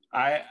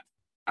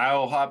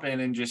 I'll hop in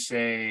and just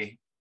say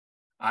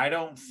I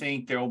don't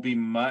think there will be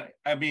much.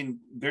 I mean,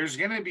 there's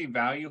going to be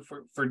value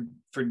for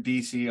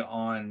DC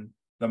on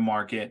the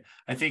market.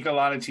 I think a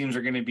lot of teams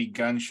are going to be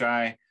gun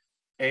shy,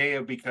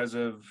 because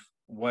of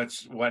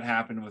what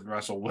happened with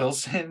Russell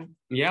Wilson.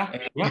 Yeah.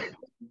 And, yeah.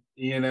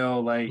 You know,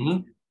 like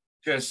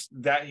just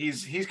that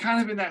he's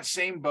kind of in that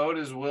same boat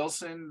as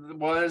Wilson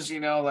was, you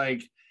know,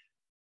 like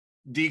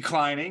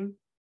declining,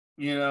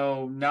 you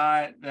know,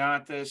 not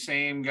the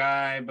same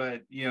guy,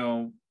 but, you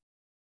know,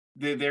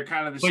 they're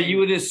kind of the same. But you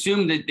would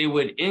assume that they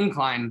would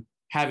incline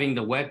having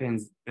the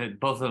weapons that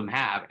both of them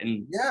have.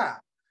 And yeah.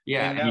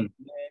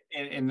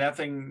 And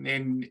nothing,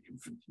 and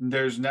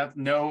there's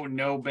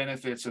no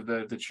benefits of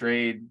the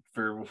trade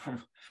for.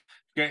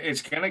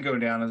 It's going to go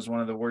down as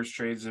one of the worst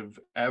trades of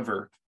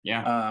ever.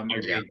 Yeah.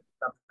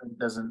 It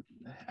doesn't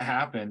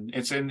happen.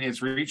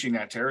 It's reaching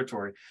that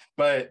territory,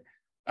 but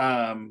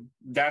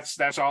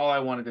that's all I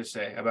wanted to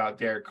say about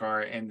Derek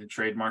Carr and the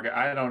trade market.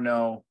 I don't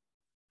know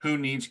who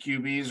needs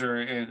QBs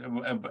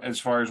or as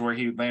far as where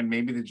he would land.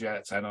 Maybe the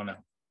Jets. I don't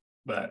know,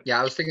 but yeah,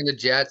 I was thinking the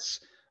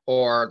Jets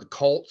or the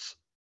Colts.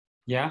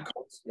 Yeah.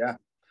 Yeah.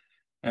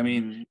 I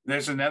mean,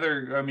 there's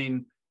another, I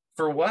mean,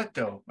 for what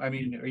though? I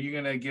mean, are you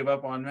going to give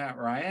up on Matt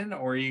Ryan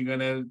or are you going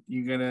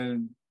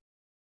to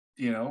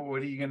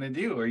what are you going to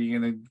do? Are you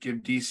going to give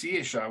DC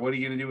a shot? What are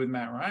you going to do with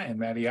Matt Ryan,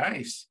 Matty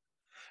Ice?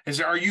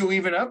 Are you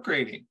even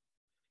upgrading?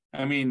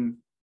 I mean,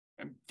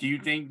 do you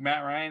think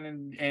Matt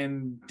Ryan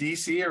and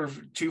DC are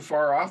too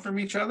far off from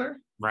each other?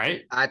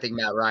 Right. I think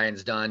Matt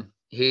Ryan's done.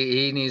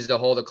 He needs to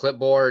hold a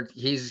clipboard.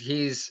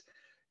 He's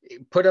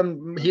put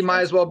him. He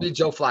might as well be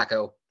Joe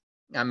Flacco.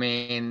 I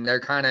mean, they're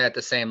kind of at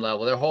the same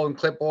level. They're holding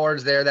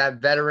clipboards. They're that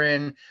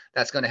veteran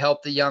that's going to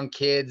help the young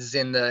kids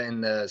in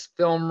the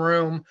film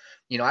room.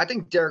 I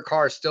think Derek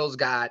Carr still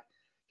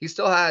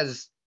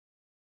has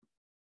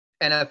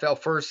NFL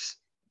first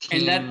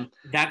team. And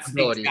that's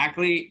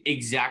ability.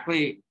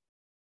 exactly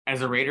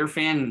as a Raider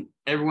fan,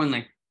 everyone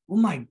like, oh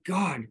my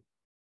God,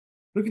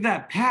 look at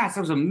that pass.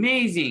 That was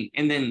amazing.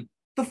 And then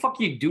what the fuck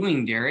are you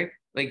doing, Derek?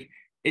 Like,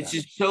 it's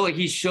just so like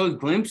he shows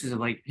glimpses of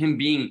like him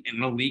being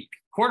an elite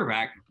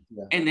quarterback.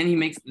 Yeah. And then he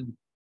makes the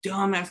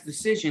dumbass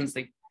decisions.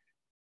 Like,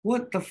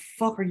 what the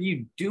fuck are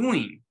you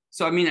doing?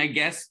 So, I mean, I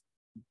guess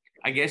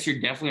you're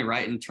definitely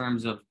right in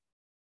terms of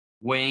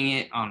weighing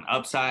it on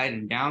upside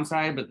and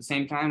downside. But at the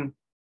same time,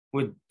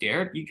 with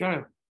Derek, you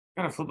gotta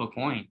flip a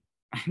coin.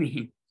 I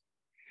mean,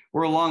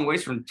 we're a long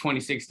ways from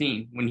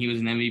 2016 when he was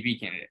an MVP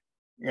candidate.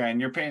 Yeah,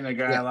 and you're paying a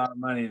guy a lot of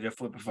money to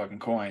flip a fucking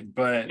coin.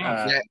 But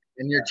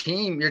and your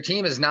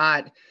team is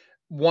not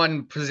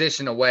one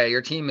position away.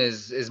 Your team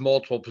is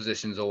multiple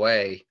positions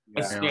away.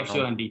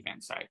 Especially on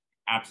defense side.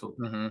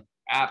 Absolutely. Mm-hmm.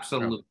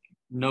 Absolutely.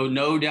 Yeah.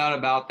 No doubt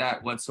about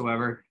that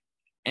whatsoever.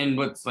 And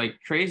what's like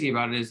crazy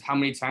about it is how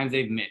many times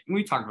they've missed.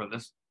 We talked about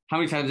this. How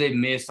many times they've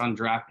missed on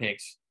draft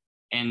picks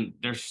and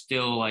they're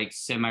still like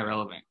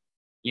semi-relevant.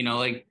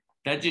 Like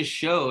that just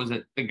shows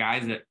that the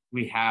guys that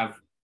we have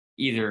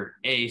either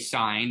A,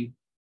 signed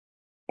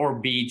or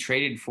B,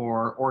 traded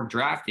for or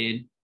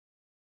drafted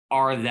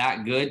are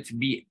that good to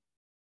be.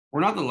 We're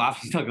not the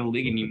last in the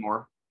league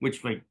anymore,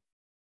 which like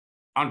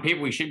on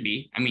paper we should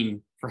be. I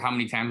mean, for how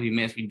many times we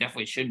missed, we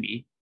definitely should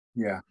be.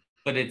 Yeah.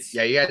 But it's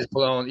you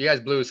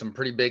guys blew some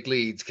pretty big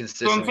leads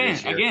consistently.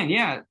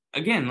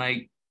 Again,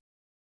 like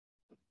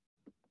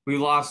we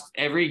lost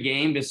every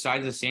game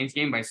besides the Saints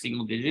game by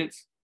single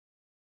digits.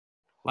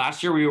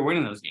 Last year we were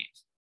winning those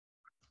games.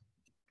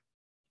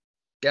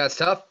 Yeah, it's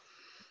tough.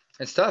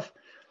 It's tough.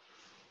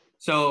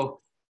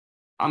 So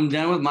I'm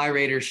done with my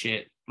Raiders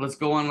shit. Let's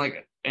go on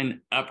like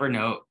an upper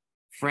note.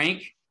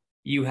 Frank,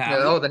 you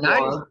have the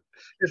Niners.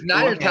 It's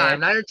Niner time.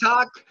 Niner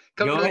talk.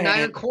 Come to the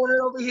Niner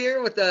corner over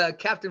here with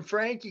Captain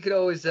Frank. You could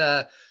always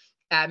at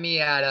me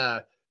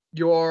at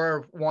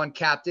your one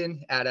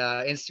captain at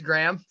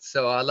Instagram.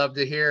 So I love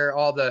to hear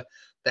all the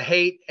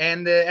hate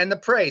and the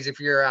praise if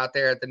you're out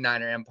there at the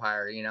Niner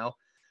Empire.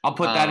 I'll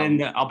put that in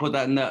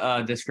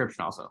the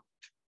description also.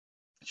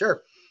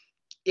 Sure.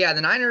 Yeah,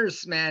 the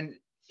Niners, man.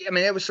 I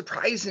mean, it was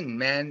surprising,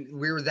 man.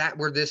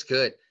 We're this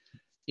good.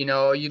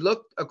 You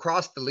look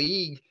across the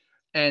league,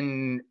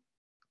 and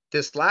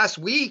this last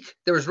week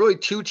there was really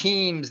two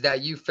teams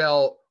that you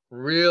felt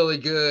really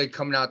good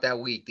coming out that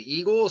week: the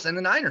Eagles and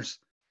the Niners.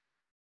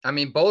 I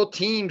mean, both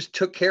teams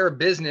took care of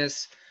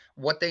business,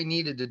 what they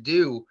needed to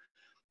do.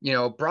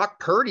 Brock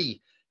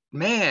Purdy,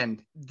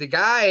 man, the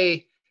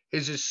guy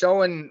is just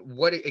showing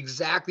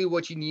exactly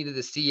what you needed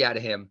to see out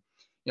of him.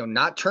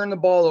 Not turn the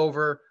ball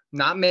over,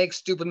 not make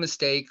stupid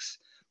mistakes,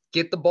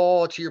 get the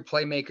ball to your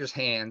playmakers'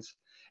 hands,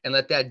 and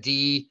let that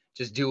D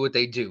just do what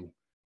they do.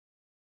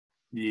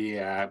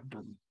 Yeah,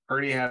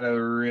 Purdy had a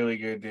really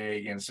good day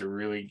against a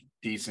really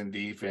decent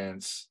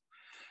defense.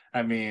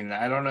 I mean,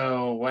 I don't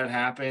know what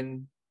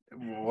happened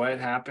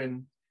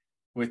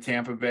with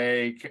Tampa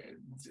Bay,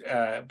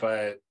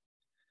 but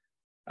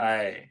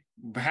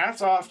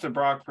hats off to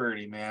Brock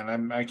Purdy,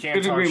 man. I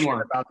can't talk shit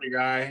about the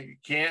guy.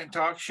 Can't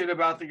talk shit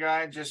about the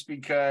guy just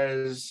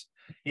because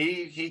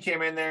he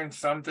came in there and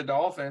thumped the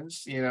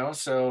Dolphins,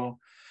 so.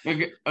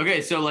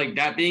 Okay. So like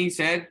that being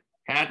said,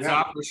 hats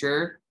off for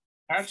sure.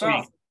 Hats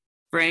off.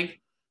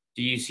 Frank,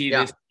 do you see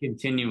this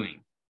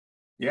continuing?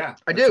 Yeah.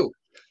 I do.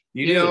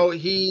 You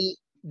do.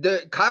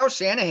 The Kyle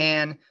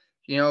Shanahan,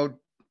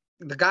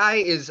 the guy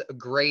is a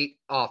great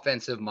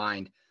offensive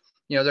mind.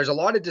 There's a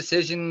lot of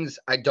decisions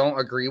I don't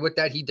agree with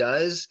that he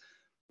does,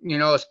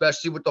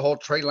 especially with the whole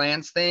Trey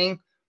Lance thing.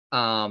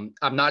 I'm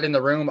not in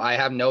the room. I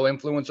have no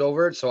influence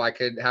over it, so I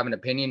could have an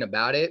opinion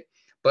about it.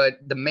 But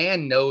the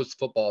man knows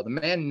football. The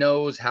man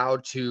knows how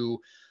to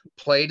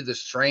play to the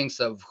strengths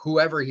of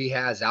whoever he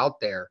has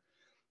out there.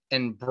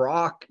 And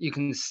Brock, you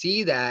can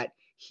see that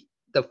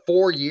the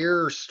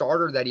 4-year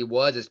starter that he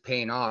was is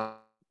paying off.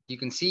 You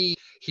can see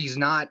he's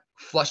not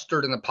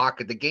flustered in the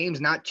pocket. The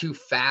game's not too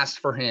fast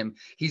for him.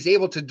 He's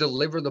able to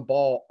deliver the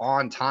ball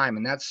on time.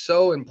 And that's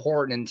so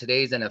important in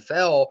today's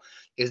NFL,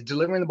 is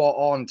delivering the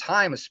ball on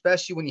time,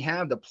 especially when you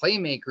have the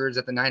playmakers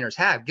that the Niners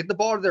have. Get the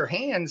ball to their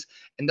hands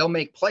and they'll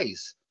make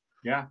plays.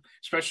 Yeah,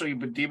 especially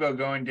with Debo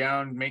going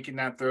down, making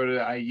that throw to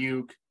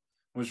Ayuk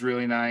was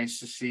really nice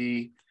to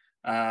see.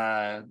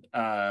 And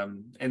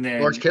then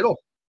George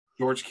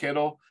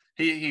Kittle.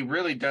 He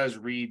really does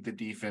read the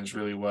defense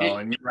really well.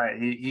 And you're right.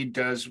 He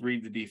does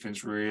read the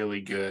defense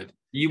really good.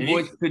 You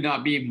boys could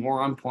not be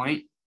more on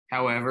point.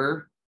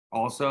 However,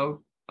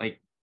 also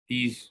like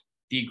these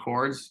D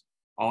cords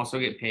also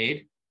get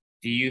paid,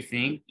 do you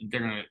think they're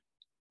gonna,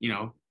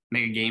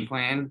 make a game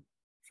plan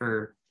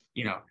for,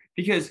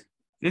 because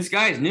this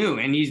guy's new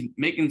and he's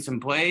making some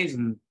plays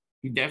and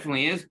he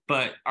definitely is,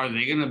 but are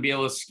they gonna be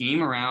able to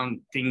scheme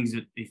around things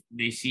that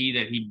they see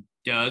that he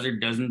does or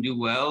doesn't do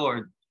well,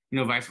 or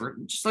vice versa?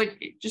 Just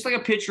like a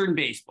pitcher in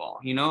baseball,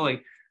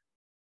 like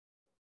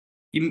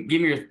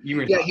give me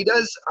your Yeah, thoughts. he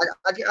does.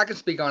 I can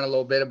speak on a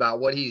little bit about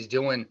what he's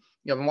doing.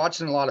 I've been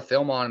watching a lot of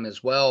film on him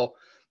as well.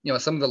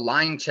 Some of the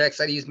line checks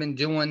that he's been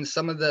doing,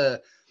 some of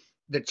the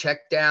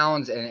check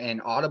downs and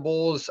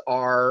audibles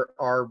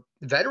are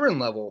veteran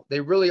level. They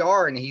really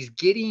are. And he's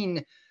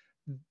getting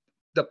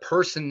the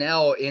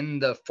personnel in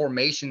the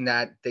formation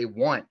that they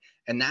want.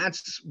 And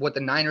that's what the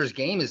Niners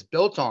game is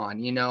built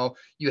on.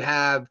 You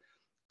have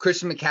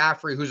Christian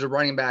McCaffrey, who's a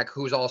running back,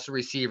 who's also a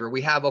receiver.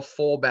 We have a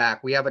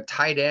fullback. We have a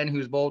tight end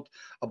who's both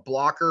a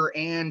blocker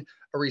and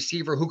a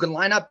receiver who can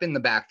line up in the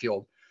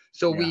backfield.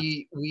 So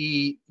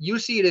you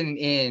see it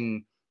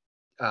in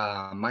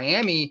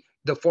Miami,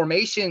 the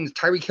formations,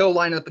 Tyreek Hill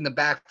line up in the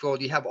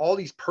backfield. You have all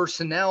these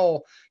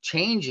personnel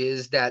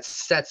changes that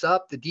sets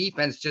up the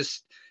defense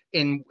just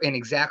in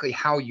exactly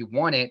how you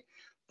want it.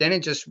 Then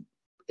it just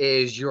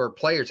is your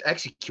players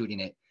executing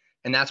it.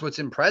 And that's what's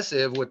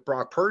impressive with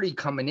Brock Purdy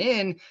coming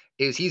in,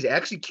 is he's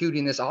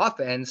executing this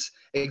offense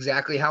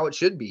exactly how it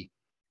should be.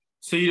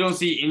 So you don't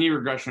see any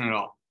regression at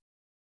all?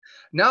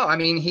 No, I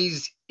mean,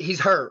 he's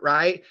hurt,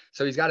 right?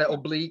 So he's got an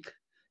oblique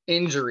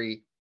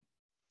injury.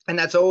 And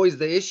that's always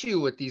the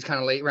issue with these kind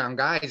of late round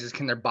guys, is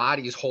can their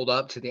bodies hold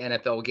up to the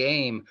NFL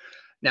game?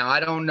 Now, I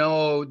don't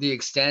know the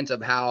extent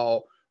of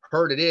how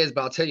hurt it is,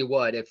 but I'll tell you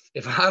what, if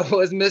I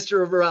was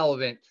Mr.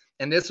 Irrelevant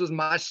and this was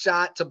my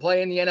shot to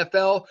play in the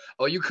NFL,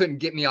 you couldn't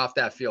get me off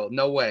that field.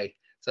 No way.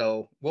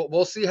 So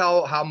we'll see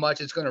how much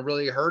it's going to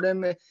really hurt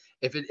him,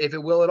 if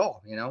it will at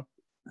all,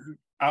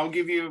 I'll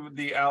give you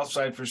the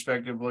outside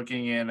perspective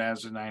looking in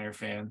as a Niner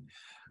fan,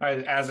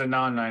 as a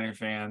non-Niner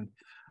fan.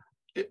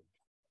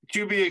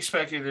 To be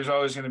expected, there's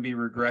always going to be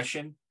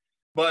regression,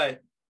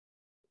 but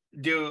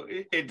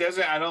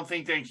I don't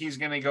think that he's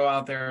going to go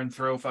out there and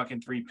throw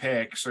fucking 3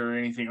 picks or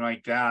anything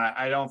like that.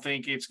 I don't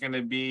think it's going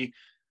to be.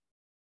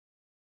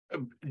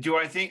 Do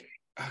I think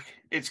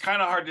it's kind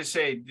of hard to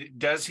say?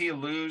 Does he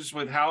lose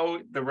with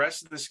how the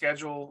rest of the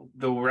schedule,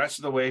 the rest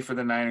of the way for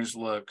the Niners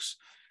looks?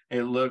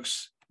 It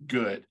looks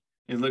good.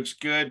 It looks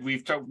good.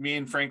 Me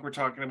and Frank were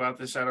talking about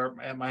this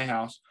at my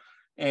house,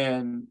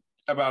 and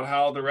about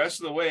how the rest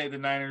of the way the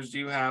Niners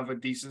do have a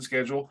decent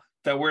schedule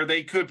that where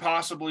they could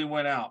possibly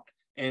win out.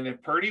 And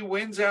if Purdy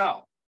wins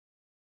out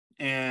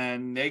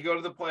and they go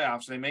to the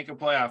playoffs, they make a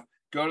playoff,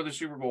 go to the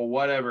Super Bowl,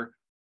 whatever,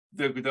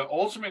 the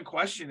ultimate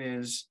question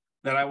is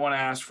that I want to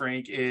ask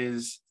Frank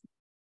is,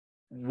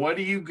 what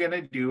are you going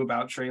to do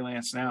about Trey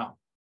Lance now?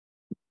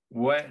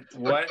 What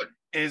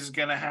is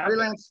going to happen?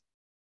 Trey Lance,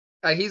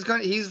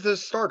 he's the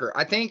starter,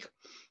 I think.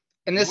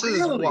 And this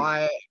is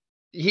why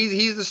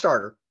he's the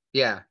starter.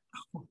 Yeah.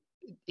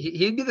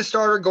 He'd be the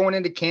starter going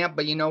into camp,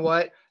 but you know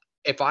what?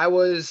 If I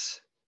was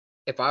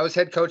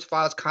head coach, if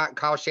I was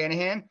Kyle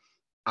Shanahan,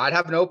 I'd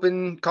have an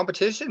open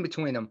competition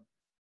between them.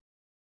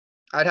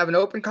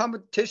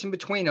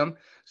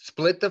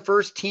 Split the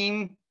first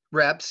team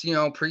reps,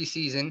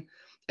 preseason,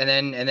 and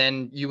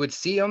then you would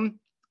see them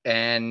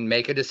and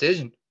make a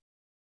decision.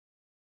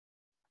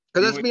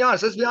 Because let's be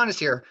honest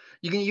here.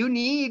 You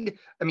need,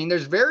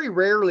 there's very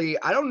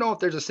rarely, I don't know if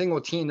there's a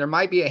single team, there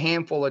might be a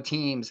handful of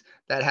teams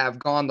that have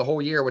gone the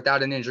whole year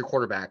without an injured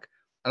quarterback.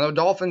 I know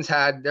Dolphins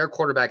had their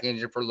quarterback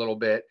injured for a little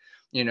bit.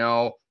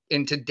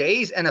 In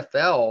today's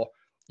NFL,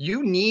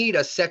 you need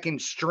a second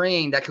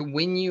string that can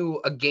win you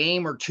a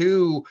game or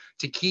two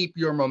to keep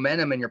your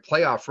momentum and your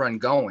playoff run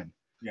going.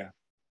 Yeah.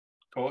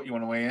 Kolt, you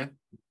want to weigh in?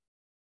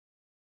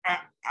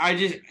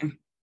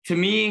 To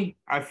me,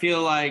 I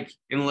feel like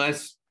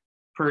unless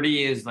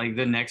Purdy is like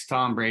the next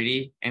Tom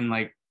Brady and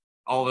like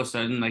all of a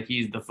sudden like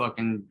he's the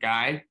fucking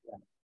guy,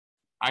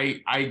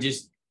 I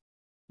just,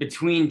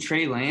 between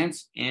Trey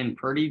Lance and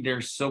Purdy,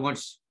 there's so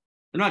much.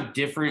 They're not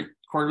different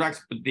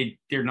quarterbacks, but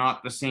they're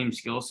not the same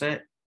skill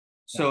set.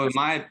 So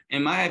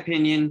in my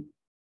opinion,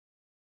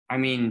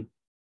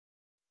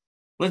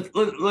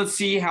 let's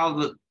see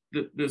how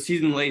the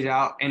season lays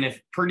out, and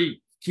if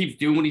Purdy keeps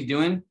doing what he's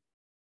doing,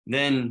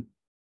 then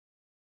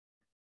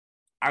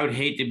I would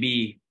hate to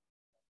be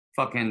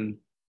fucking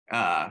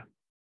the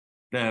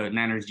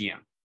Niners GM.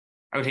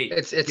 I would hate.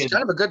 It's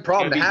kind of a good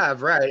problem to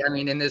have, right?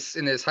 In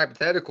this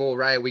hypothetical,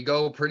 right? We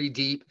go pretty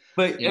deep,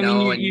 but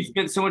you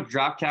spend so much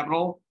draft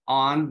capital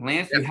on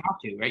Lance. Yep. You have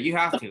to, right? You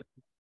have to.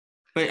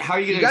 But how are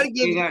you going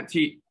to do that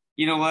to?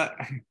 You know what?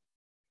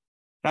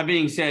 That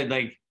being said,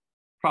 like,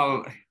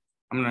 probably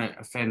I'm going to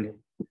offend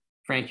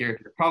Frank here.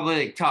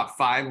 Probably like top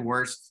 5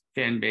 worst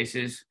fan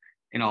bases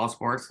in all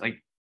sports.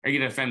 Like, are you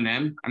going to offend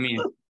them?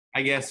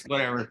 I guess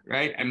whatever,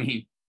 right?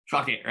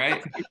 Fuck it,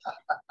 right?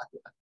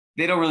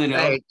 They don't really know.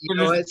 Hey,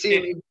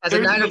 as a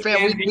Niner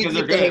fan, we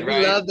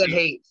love the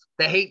hate.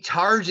 The hate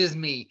charges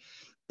me.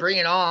 Bring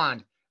it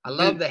on. I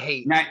love the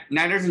hate.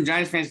 Niners and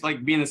Giants fans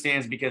like be in the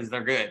stands because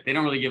they're good. They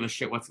don't really give a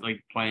shit what's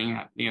like playing,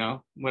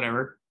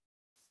 whatever.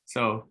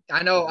 So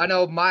I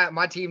know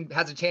my team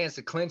has a chance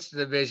to clinch the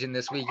division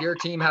this week. Your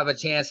team have a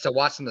chance to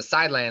watch from the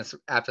sidelines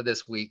after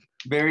this week.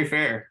 Very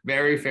fair.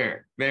 Very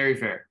fair. Very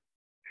fair.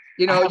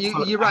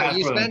 You're right.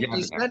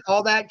 You spent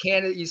all that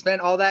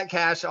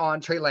cash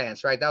on Trey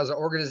Lance, right? That was an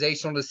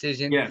organizational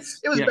decision. Yes.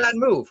 It was a bad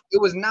move.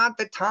 It was not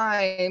the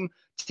time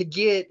to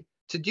do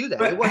that.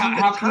 But it wasn't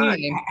the time.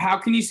 How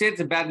can you say it's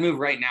a bad move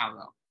right now,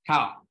 though?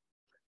 How?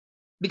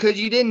 Because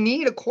you didn't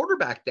need a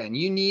quarterback then.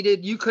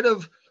 We could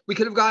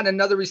have gotten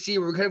another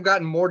receiver. We could have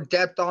gotten more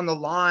depth on the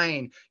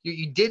line.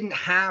 You didn't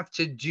have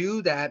to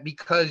do that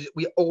because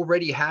we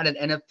already had an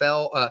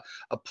NFL,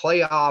 a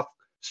playoff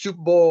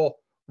Super Bowl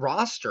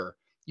roster.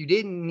 You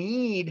didn't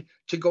need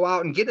to go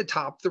out and get a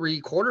top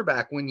 3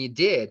 quarterback when you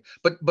did,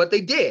 but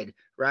they did,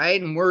 right?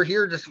 And we're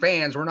here as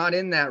fans. We're not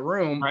in that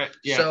room. Right.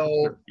 Yeah.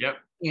 So, yep.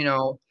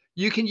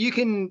 You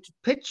can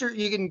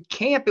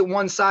camp at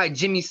one side,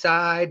 Jimmy's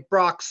side,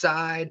 Brock's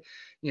side,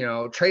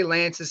 Trey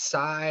Lance's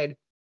side.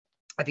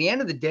 At the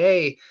end of the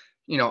day,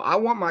 I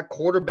want my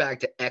quarterback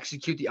to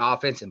execute the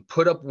offense and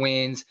put up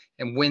wins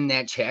and win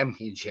that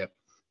championship.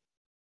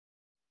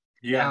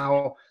 Yeah.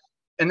 Now,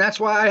 and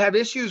that's why I have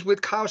issues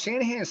with Kyle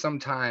Shanahan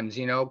sometimes,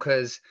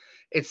 because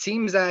it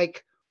seems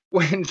like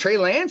when Trey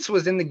Lance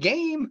was in the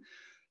game,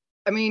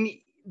 I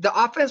mean, the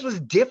offense was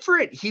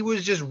different. He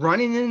was just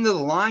running into the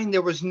line.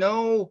 It was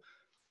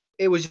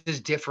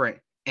just different,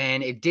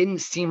 and it didn't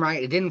seem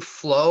right. It didn't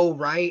flow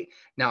right.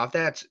 Now, if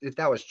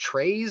that was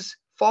Trey's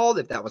fault,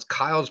 if that was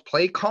Kyle's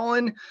play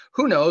calling,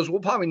 who knows?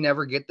 We'll probably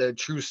never get the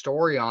true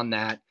story on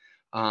that.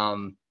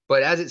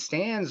 But as it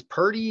stands,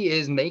 Purdy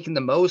is making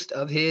the most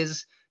of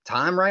his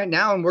time right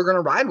now, and we're going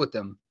to ride with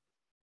them.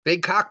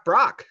 Big cock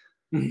Brock.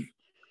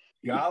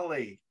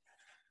 Golly.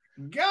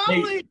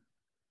 Hey,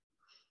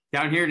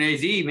 down here in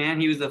AZ,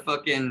 man, he was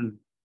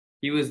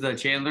the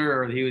Chandler,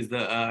 or he was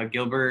the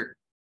Gilbert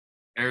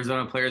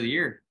Arizona Player of the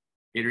Year,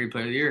 Gatorade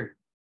Player of the Year.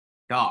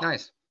 Dog.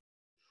 Nice.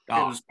 It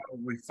was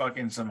probably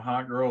fucking some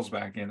hot girls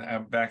back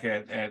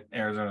at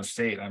Arizona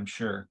State, I'm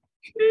sure.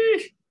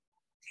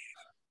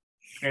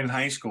 In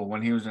high school,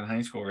 when he was in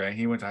high school, right?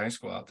 He went to high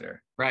school out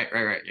there. Right.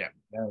 Yeah.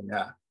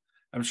 Yeah.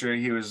 I'm sure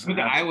he was. Look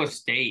at Iowa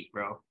State,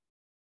 bro.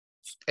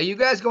 Are you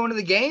guys going to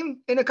the game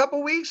in a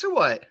couple weeks or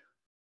what?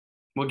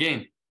 What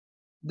game?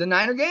 The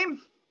Niner game?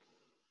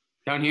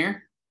 Down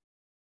here?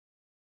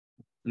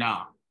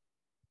 No.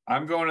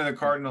 I'm going to the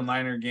Cardinal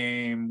Niner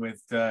game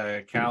with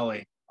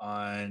Callie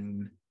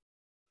on.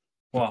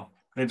 Well,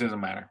 it doesn't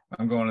matter.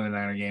 I'm going to the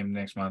Niner game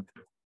next month.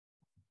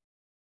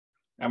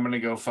 I'm gonna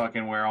go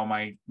fucking wear all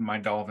my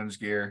Dolphins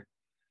gear.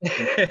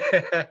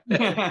 I'm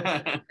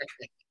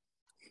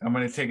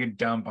gonna take a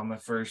dump on the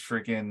first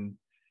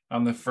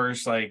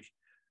like,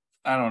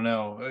 I don't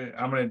know.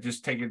 I'm gonna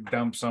just take a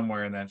dump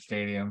somewhere in that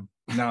stadium,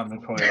 not in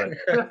the toilet.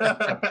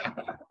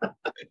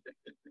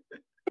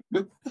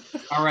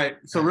 All right.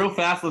 So real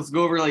fast, let's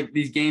go over like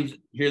these games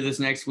here this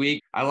next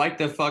week. I like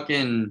the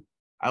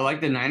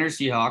Niners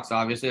Seahawks.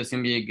 Obviously, it's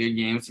gonna be a good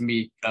game. It's gonna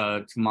be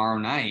tomorrow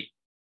night.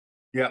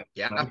 Yeah.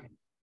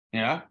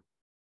 Yeah.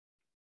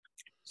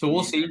 So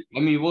we'll see. I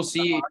mean, we'll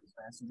see. You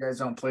guys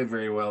don't play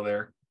very well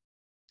there.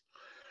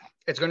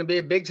 It's going to be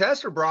a big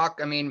test for Brock.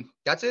 I mean,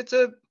 it's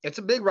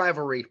a big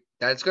rivalry.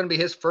 That's going to be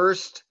his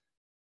first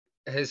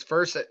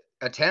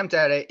attempt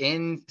at it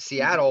in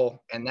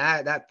Seattle, and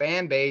that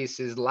fan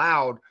base is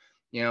loud,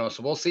 so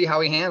we'll see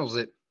how he handles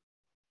it.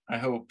 I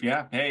hope.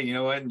 Yeah. Hey, you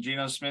know what? And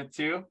Geno Smith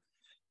too.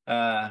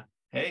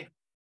 Hey,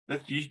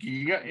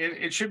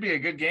 it should be a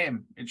good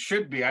game. It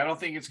should be. I don't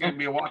think it's going to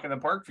be a walk in the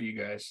park for you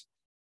guys.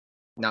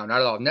 No, not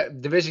at all.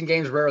 Division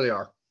games rarely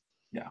are.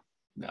 Yeah.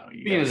 No.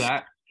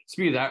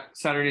 Speaking of that,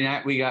 Saturday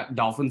night we got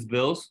Dolphins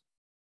Bills.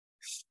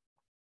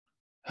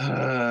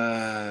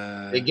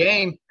 Big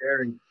game.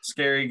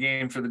 Scary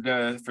game for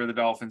the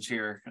Dolphins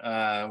here.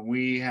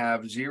 We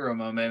have zero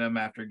momentum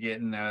after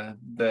getting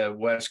the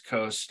West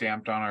Coast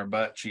stamped on our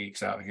butt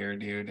cheeks out here,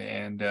 dude.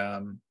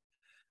 And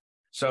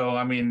so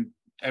I mean,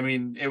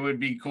 it would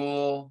be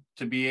cool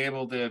to be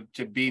able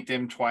to beat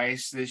them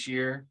twice this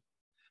year,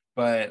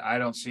 but I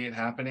don't see it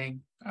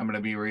happening. I'm going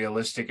to be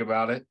realistic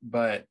about it.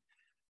 But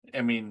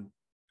I mean,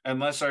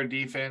 unless our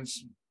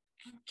defense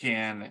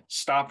can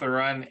stop the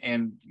run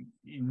and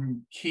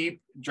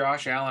keep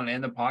Josh Allen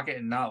in the pocket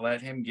and not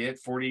let him get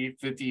 40,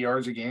 50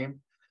 yards a game,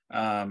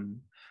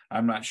 I'm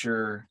not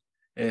sure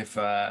if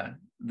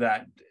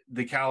that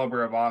the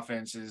caliber of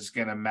offense is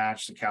going to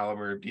match the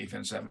caliber of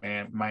defense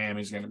that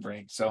Miami's going to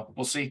bring. So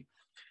we'll see.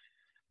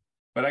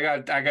 But I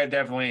got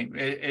definitely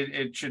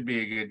it should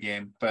be a good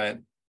game, but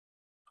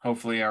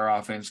hopefully our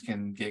offense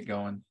can get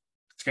going.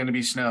 It's going to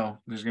be snow.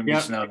 There's going to be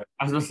snow.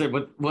 I was going to say,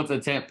 what's the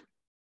temp?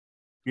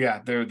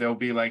 Yeah, there'll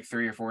be like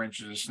 3 or 4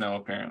 inches of snow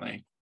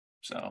apparently.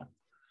 So,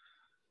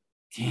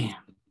 damn,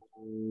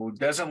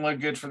 doesn't look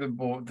good for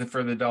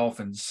the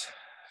Dolphins.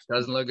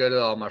 Doesn't look good at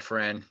all, my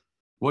friend.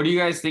 What do you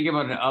guys think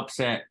about an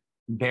upset?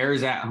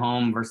 Bears at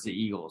home versus the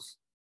Eagles.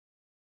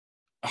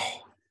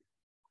 Oh,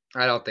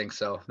 I don't think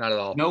so. Not at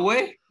all. No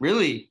way,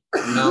 really?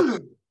 No.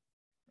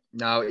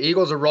 No,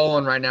 Eagles are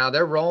rolling right now.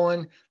 They're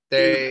rolling.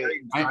 I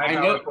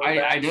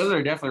know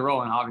they're definitely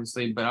rolling,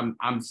 obviously, but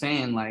I'm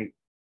saying like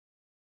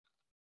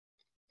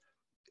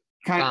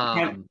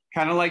kind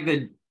of like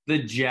the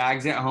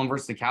Jags at home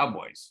versus the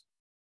Cowboys.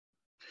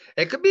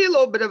 It could be a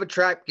little bit of a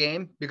trap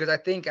game because I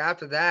think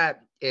after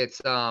that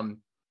it's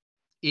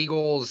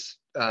Eagles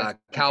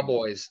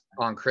Cowboys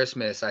on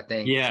Christmas, I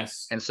think.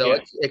 Yes. And so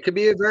it could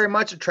be very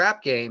much a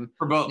trap game.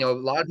 For both. You know, a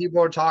lot of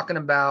people are talking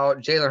about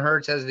Jalen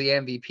Hurts as the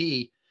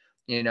MVP,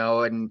 you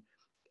know, and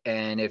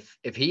if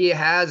he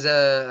has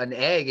an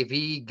egg, if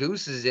he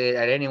gooses it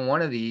at any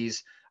one of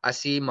these, I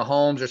see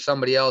Mahomes or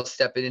somebody else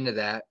stepping into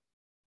that.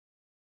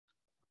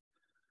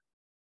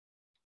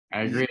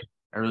 I agree.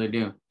 I really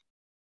do.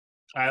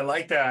 I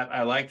like that.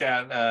 I like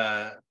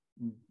that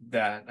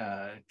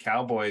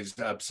Cowboys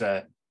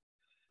upset.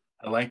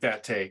 I like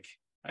that take.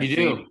 You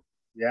do?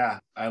 Yeah,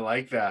 I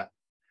like that.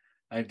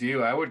 I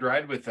do. I would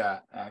ride with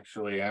that,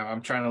 actually.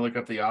 I'm trying to look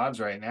up the odds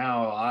right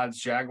now. Odds,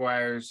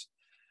 Jaguars.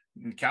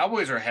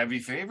 Cowboys are heavy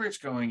favorites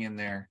going in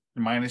there.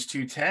 Minus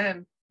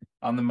 210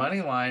 on the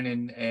money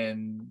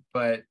line,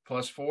 but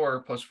plus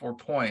four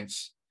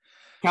points.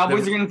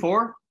 Cowboys are getting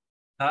 4?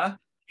 Huh?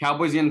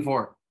 Cowboys getting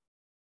 4.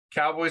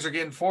 Cowboys are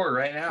getting 4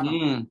 right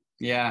now.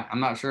 Yeah, I'm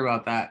not sure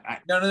about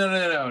that.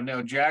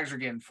 No. Jags are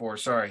getting 4.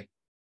 Sorry.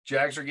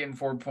 Jags are getting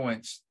 4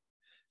 points.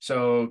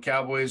 So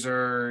Cowboys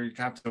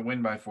have to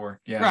win by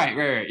 4. Yeah.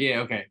 Right. Yeah,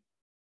 okay.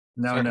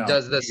 No.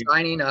 Does the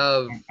signing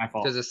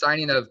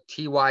of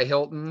T.Y.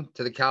 Hilton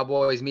to the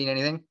Cowboys mean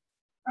anything?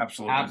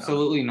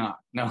 Absolutely not.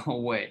 No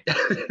way.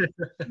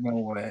 No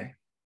way.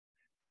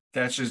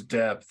 That's just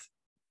depth.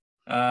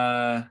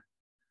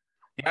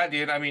 Yeah,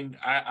 dude. I mean,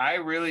 I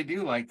really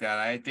do like that.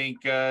 I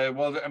think,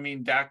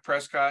 Dak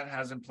Prescott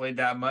hasn't played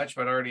that much,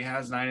 but already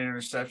has 9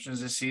 interceptions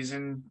this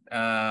season.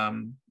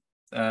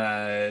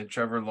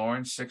 Trevor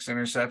Lawrence, 6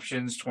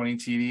 interceptions, 20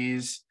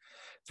 TDs,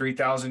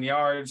 3,000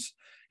 yards.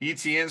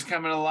 ETN's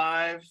coming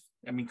alive.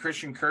 I mean,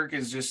 Christian Kirk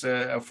is just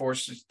a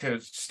force to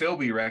still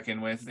be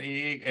reckoned with,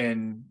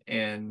 and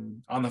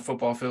on the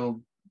football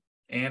field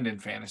and in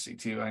fantasy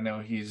too. I know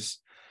he's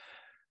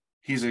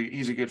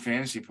a good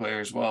fantasy player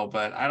as well,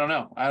 but I don't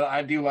know.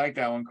 I do like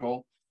that one,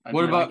 Cole.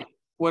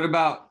 What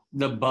about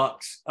the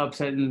Bucks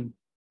upsetting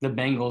the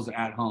Bengals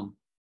at home?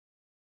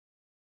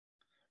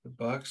 The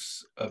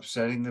Bucks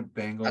upsetting the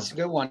Bengals. That's a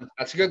good one.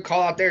 That's a good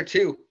call out there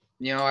too.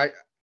 You know,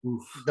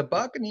 the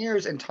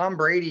Buccaneers and Tom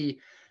Brady,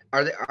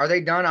 are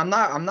they done? I'm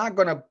not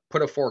going to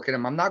put a fork in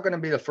them. I'm not going to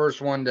be the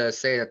first one to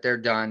say that they're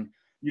done.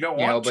 You don't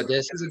want to, but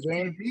this is a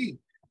game. TV.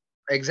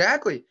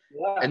 Exactly.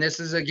 Yeah. And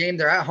this is a game.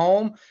 They're at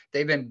home.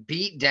 They've been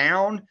beat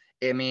down.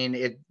 I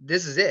mean,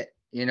 this is it.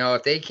 You know,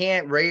 if they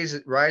can't rise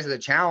to the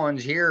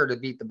challenge here to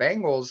beat the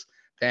Bengals,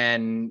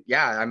 then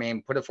yeah, I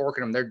mean, put a fork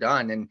in them. They're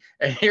done. And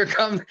here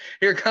come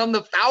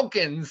the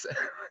Falcons.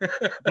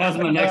 That's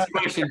my next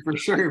question for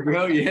sure,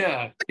 bro.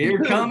 Yeah,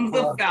 here comes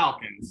the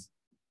Falcons.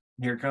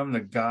 Here come the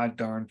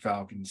goddamn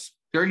Falcons.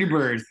 Dirty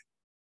birds,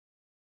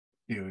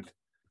 dude.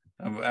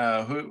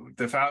 Who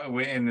the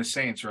Falcons and the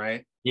Saints,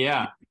 right?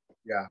 Yeah.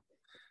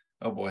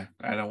 Oh boy,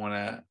 I don't want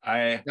to.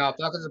 No,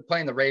 Falcons are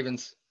playing the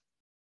Ravens.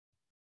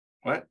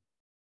 What?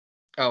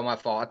 Oh, my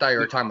fault. I thought you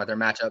were talking about their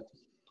matchup.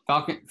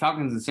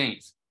 Falcons and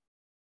Saints.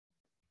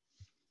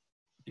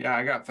 Yeah,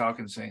 I got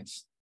Falcons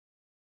Saints.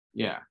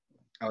 Yeah.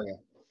 Oh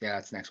yeah,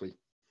 it's next week.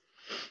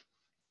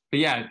 But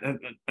yeah,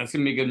 that's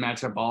gonna be a good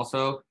matchup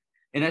also.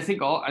 And I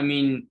think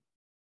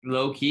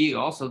low key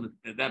also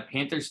that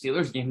Panthers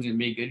Steelers game is gonna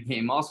be a good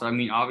game also. I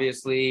mean,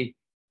 obviously,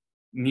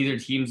 neither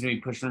team's gonna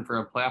be pushing for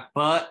a playoff,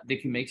 but they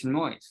can make some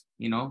noise.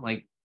 You know,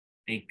 like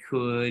they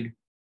could,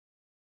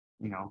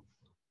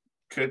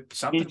 could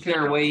something inch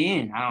their way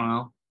in. I don't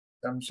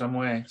know. Some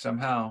way,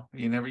 somehow.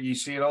 You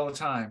see it all the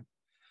time.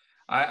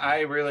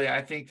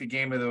 I think the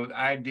game of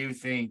I do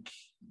think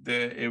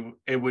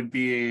it would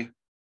be.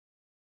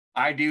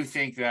 I do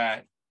think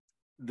that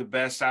the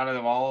best out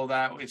of all of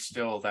that is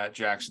still that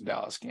Jackson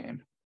Dallas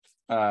game.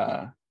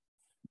 I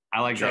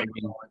like that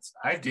game.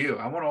 I do.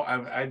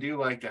 I do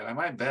like that. I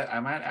might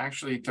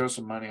actually throw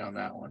some money on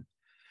that one.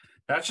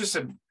 That's just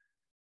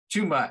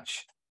too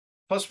much.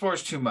 +4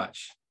 is too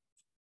much.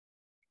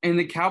 And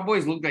the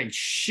Cowboys looked like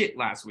shit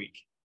last week.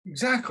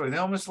 Exactly. They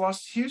almost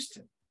lost to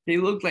Houston. They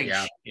looked like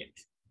shit.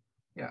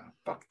 Yeah.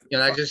 Fuck.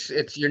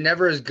 You're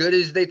never as good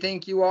as they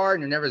think you are,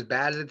 and you're never as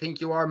bad as they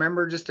think you are.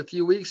 Remember, just a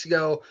few weeks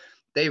ago,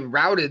 they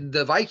routed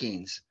the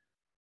Vikings.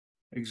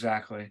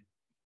 Exactly.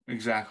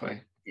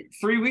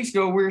 3 weeks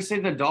ago, we were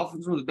saying the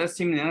Dolphins were the best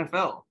team in the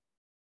NFL.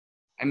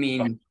 I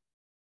mean,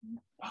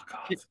 fuck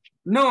off.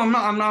 No, I'm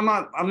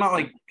not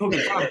like poking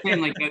fun. I'm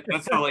saying like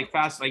that's how like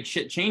fast like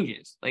shit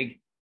changes. Like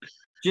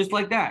just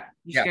like that.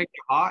 You just gotta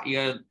get hot.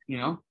 You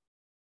gotta,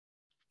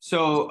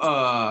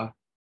 So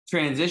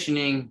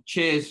transitioning,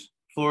 Chiz,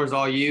 floor is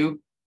all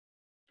you.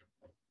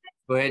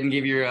 Go ahead and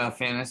give your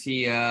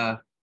fantasy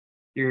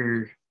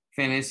ideas,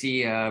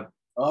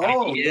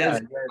 options.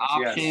 Yes.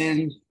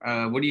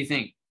 What do you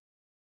think?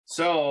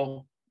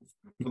 So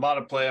a lot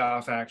of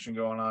playoff action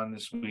going on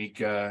this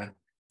week. I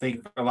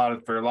think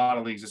for a lot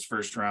of leagues, it's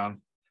first round.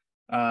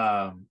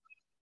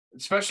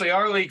 Especially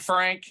our league,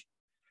 Frank.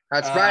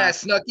 That's right. I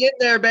snuck in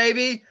there,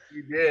 baby.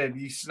 You did.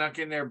 You snuck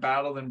in there,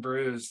 battled and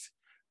bruised.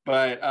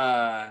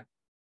 But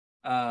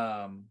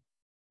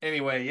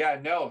anyway, yeah,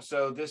 no.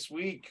 So this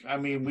week, I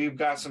mean, we've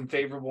got some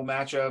favorable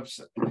matchups.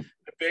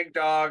 The big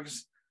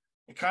dogs,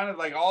 kind of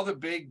like all the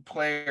big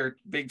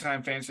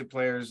time fantasy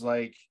players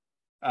like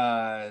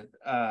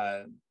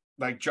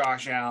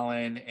Josh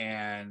Allen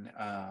and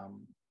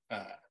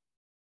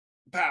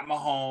Pat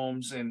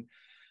Mahomes, and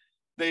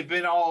they've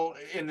been all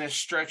in this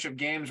stretch of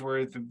games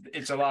where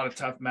it's a lot of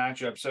tough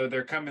matchups. So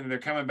they're coming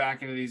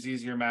back into these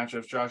easier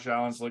matchups. Josh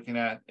Allen's looking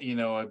at, a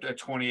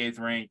 28th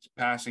ranked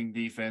passing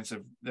defense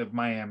of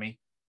Miami.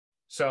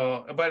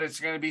 So, but it's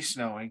going to be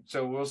snowing.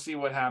 So we'll see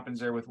what happens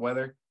there with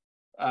weather.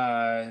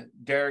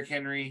 Derrick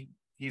Henry,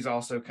 he's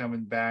also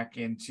coming back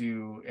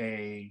into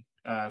a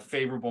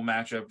favorable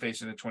matchup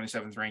facing the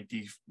 27th ranked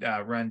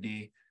run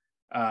D.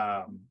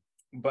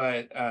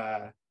 But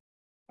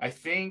I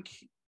think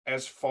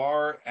as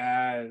far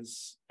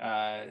as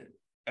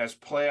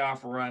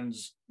playoff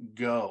runs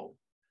go,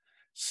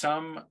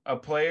 a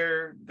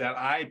player that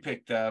I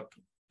picked up,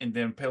 and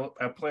then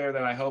a player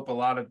that I hope a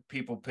lot of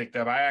people picked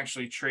up, I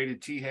actually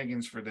traded T.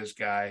 Higgins for this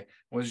guy,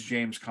 was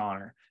James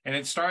Conner. And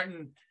it's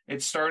starting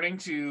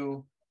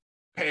to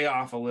pay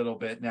off a little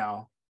bit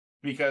now,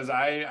 because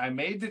I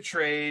made the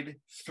trade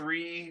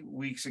 3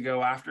 weeks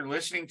ago after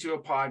listening to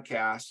a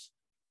podcast,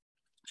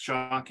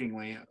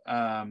 shockingly.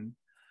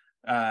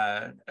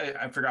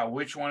 I forgot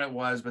which one it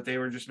was, but they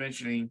were just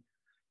mentioning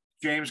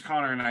James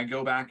Conner, and I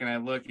go back and I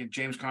look at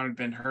James Conner had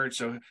been hurt.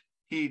 So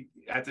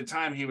at the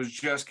time he was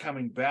just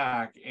coming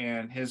back,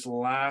 and his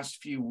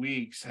last few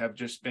weeks have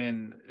just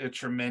been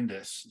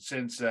tremendous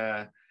since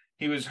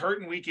he was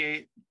hurt in week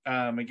 8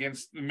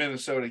 against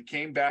Minnesota,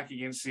 came back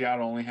against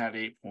Seattle, only had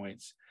 8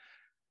 points.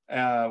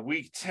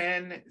 Week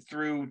 10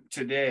 through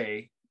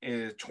today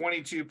is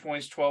 22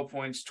 points, 12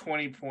 points,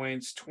 20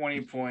 points,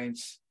 20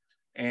 points,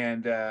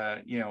 and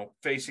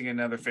facing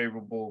another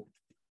favorable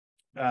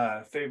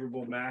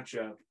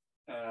matchup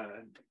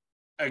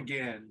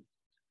again.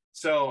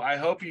 So I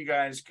hope you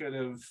guys could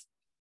have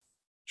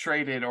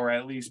traded or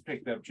at least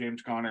picked up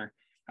James Conner.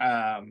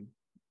 That's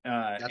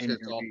a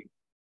good call.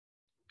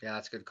 Yeah,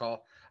 that's a good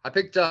call. I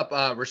picked up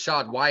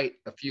Rachaad White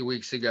a few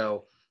weeks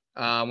ago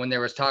when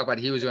there was talk about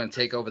he was going to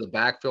take over the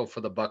backfield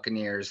for the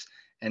Buccaneers.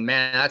 And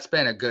man, that's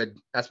been a good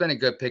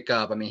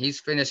pickup. I mean,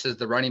 he's finished as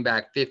the running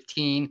back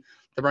 15,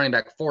 the running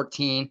back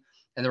 14,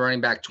 and the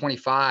running back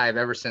 25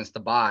 ever since the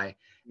bye.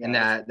 Yeah. And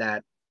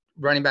that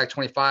running back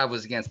 25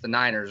 was against the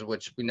Niners,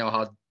 which we know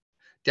how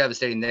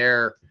devastating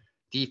their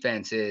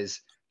defense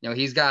is.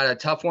 He's got a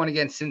tough one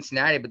against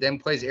Cincinnati, but then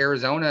plays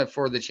Arizona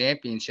for the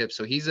championship.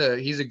 So he's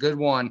a good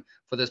one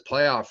for this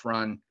playoff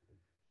run.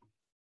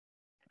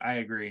 I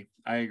agree.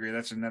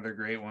 That's another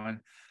great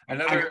one.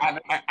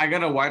 I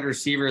got a wide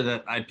receiver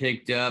that I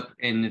picked up,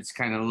 and it's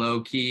kind of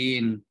low key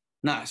and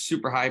not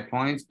super high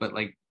points, but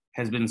like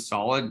has been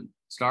solid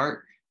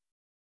start.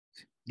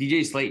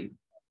 DJ Slayton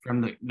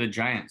from the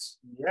Giants.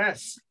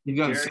 Yes. He's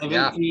got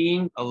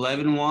 17,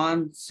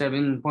 11-1,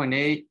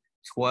 7.8,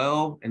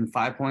 12, and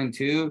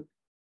 5.2.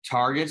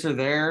 Targets are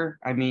there.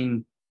 I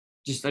mean,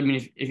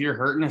 if you're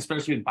hurting,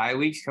 especially with bye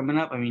weeks coming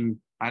up, I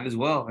mean, might as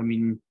well. I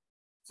mean,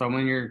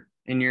 someone you're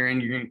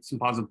getting some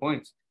positive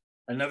points.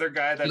 Another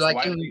guy that's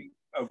widely.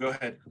 Oh, go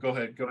ahead,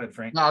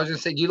 Frank. No, I was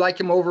gonna say, do you like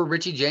him over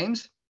Richie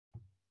James?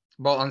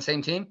 Both on the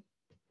same team?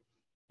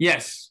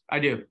 Yes, I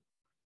do.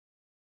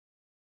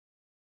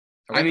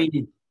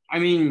 Okay. I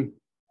mean,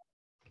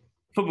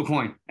 flip a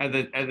coin at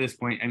this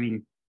point. I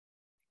mean,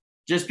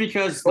 just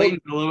because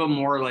Slayton's a little bit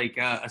more like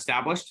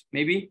established,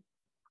 maybe.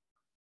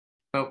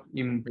 Oh,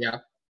 yeah.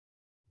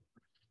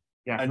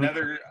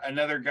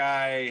 Another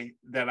guy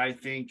that I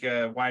think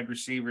wide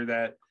receiver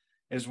that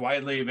is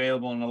widely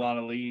available in a lot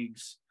of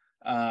leagues,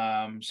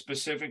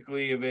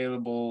 specifically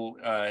available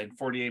in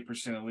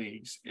 48% of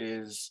leagues,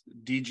 is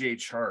DJ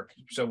Chark.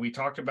 So we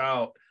talk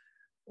about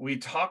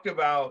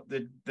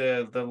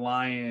the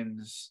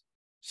Lions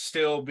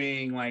still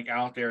being like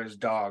out there as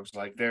dogs,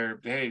 like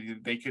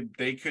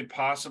they could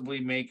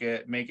possibly make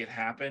it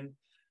happen.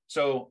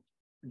 So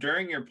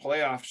during your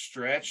playoff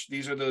stretch,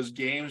 these are those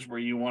games where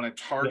you want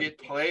to target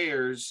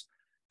players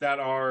that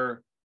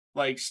are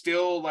like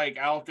still like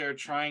out there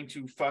trying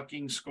to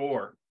fucking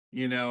score,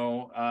 and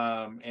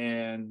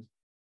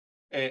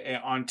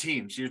on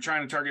teams. You're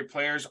trying to target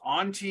players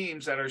on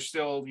teams that are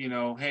still,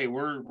 hey,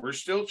 we're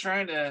still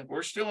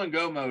in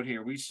go mode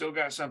here. We still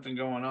got something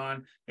going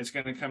on. It's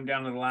going to come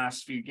down to the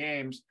last few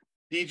games.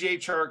 DJ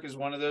Chark is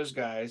one of those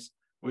guys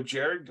with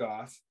Jared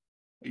Goff.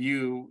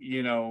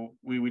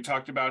 We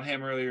talked about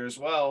him earlier as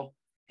well.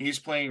 He's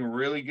playing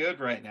really good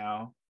right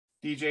now.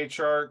 DJ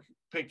Chark,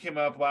 picked him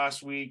up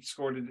last week,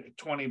 scored a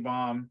 20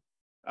 bomb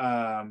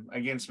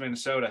against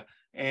Minnesota.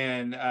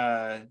 And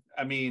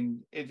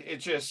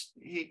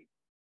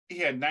he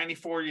had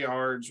 94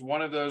 yards.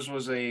 One of those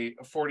was a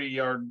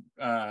 40-yard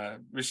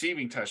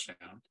receiving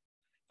touchdown.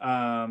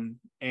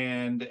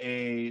 and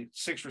a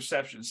 6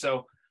 receptions.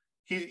 So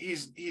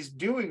he's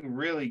doing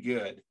really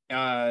good.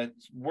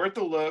 Worth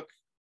a look.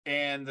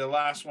 And the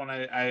last one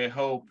I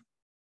hope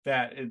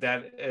that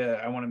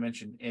I want to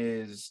mention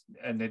is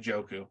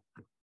Njoku.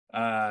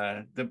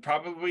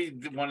 Probably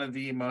one of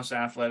the most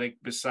athletic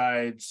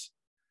besides,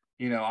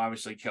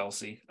 obviously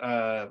Kelsey.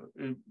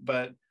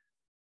 But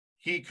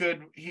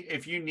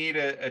if you need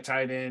a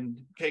tight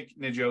end, pick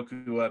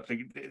Njoku up.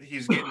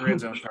 He's getting red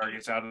zone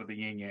targets out of the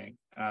yin yang.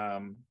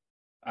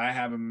 I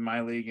have him in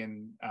my league,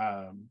 and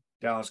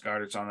Dallas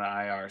Goedert's on the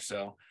IR,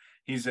 so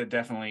he's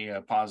definitely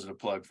a positive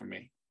plug for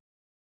me.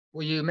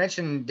 Well, you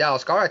mentioned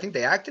Dallas Goedert. I think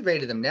they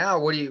activated him now.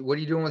 What are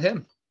you doing with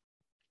him?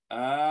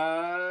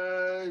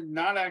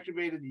 Not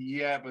activated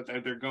yet, but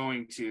they're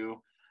going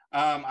to.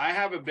 I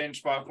have a bench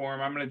spot for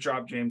him. I'm going to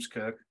drop James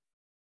Cook.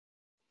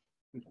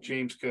 If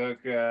you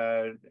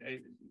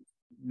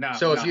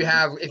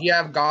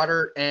have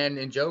Goddard and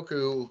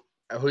Njoku,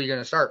 who are you going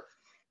to start?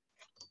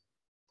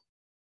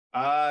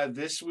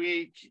 This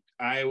week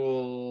I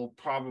will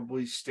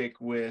probably stick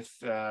with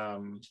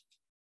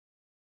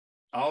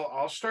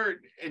I'll start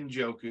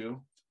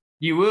Njoku.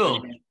 You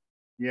will?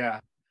 Yeah.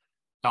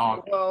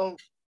 Dog. Well,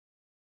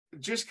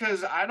 just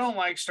because I don't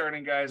like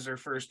starting guys their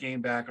first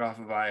game back off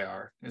of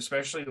IR,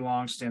 especially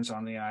long stints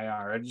on the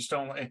IR. I just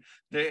don't.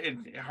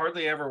 It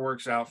hardly ever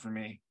works out for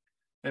me,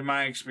 in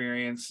my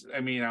experience. I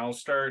mean, I'll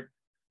start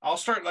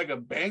like a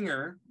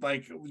banger,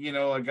 like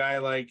a guy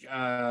like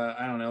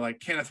I don't know, like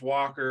Kenneth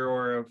Walker,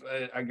 or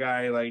a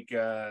guy like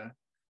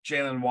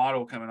Jalen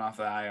Waddle coming off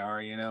the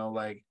IR.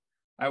 Like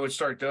I would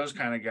start those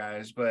kind of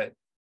guys, but.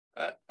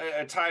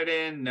 A tight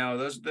end, no,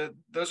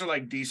 those are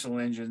like diesel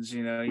engines,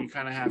 you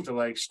kind of have to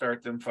like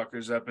start them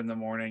fuckers up in the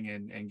morning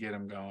and get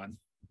them going.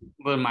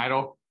 Let them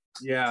idle.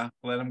 Yeah,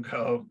 let them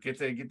go. Get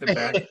the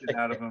bad shit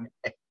out of them.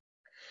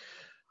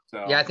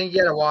 So yeah, I think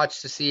you got to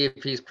watch to see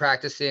if he's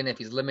practicing, if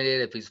he's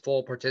limited, if he's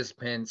full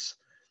participants.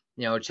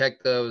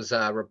 Check those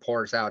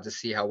reports out to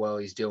see how well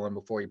he's doing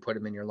before you put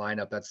him in your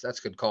lineup. That's a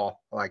good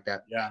call. I like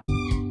that. Yeah.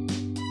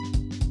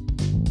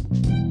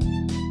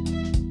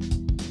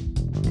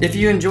 If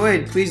you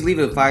enjoyed, please leave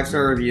a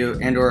 5-star review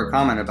and/or a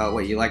comment about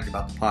what you liked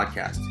about the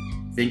podcast.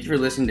 Thank you for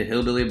listening to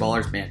Hillbilly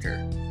Ballers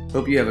Banter.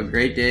 Hope you have a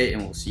great day,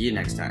 and we'll see you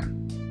next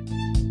time.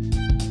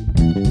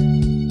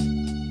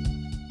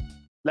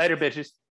 Later, bitches.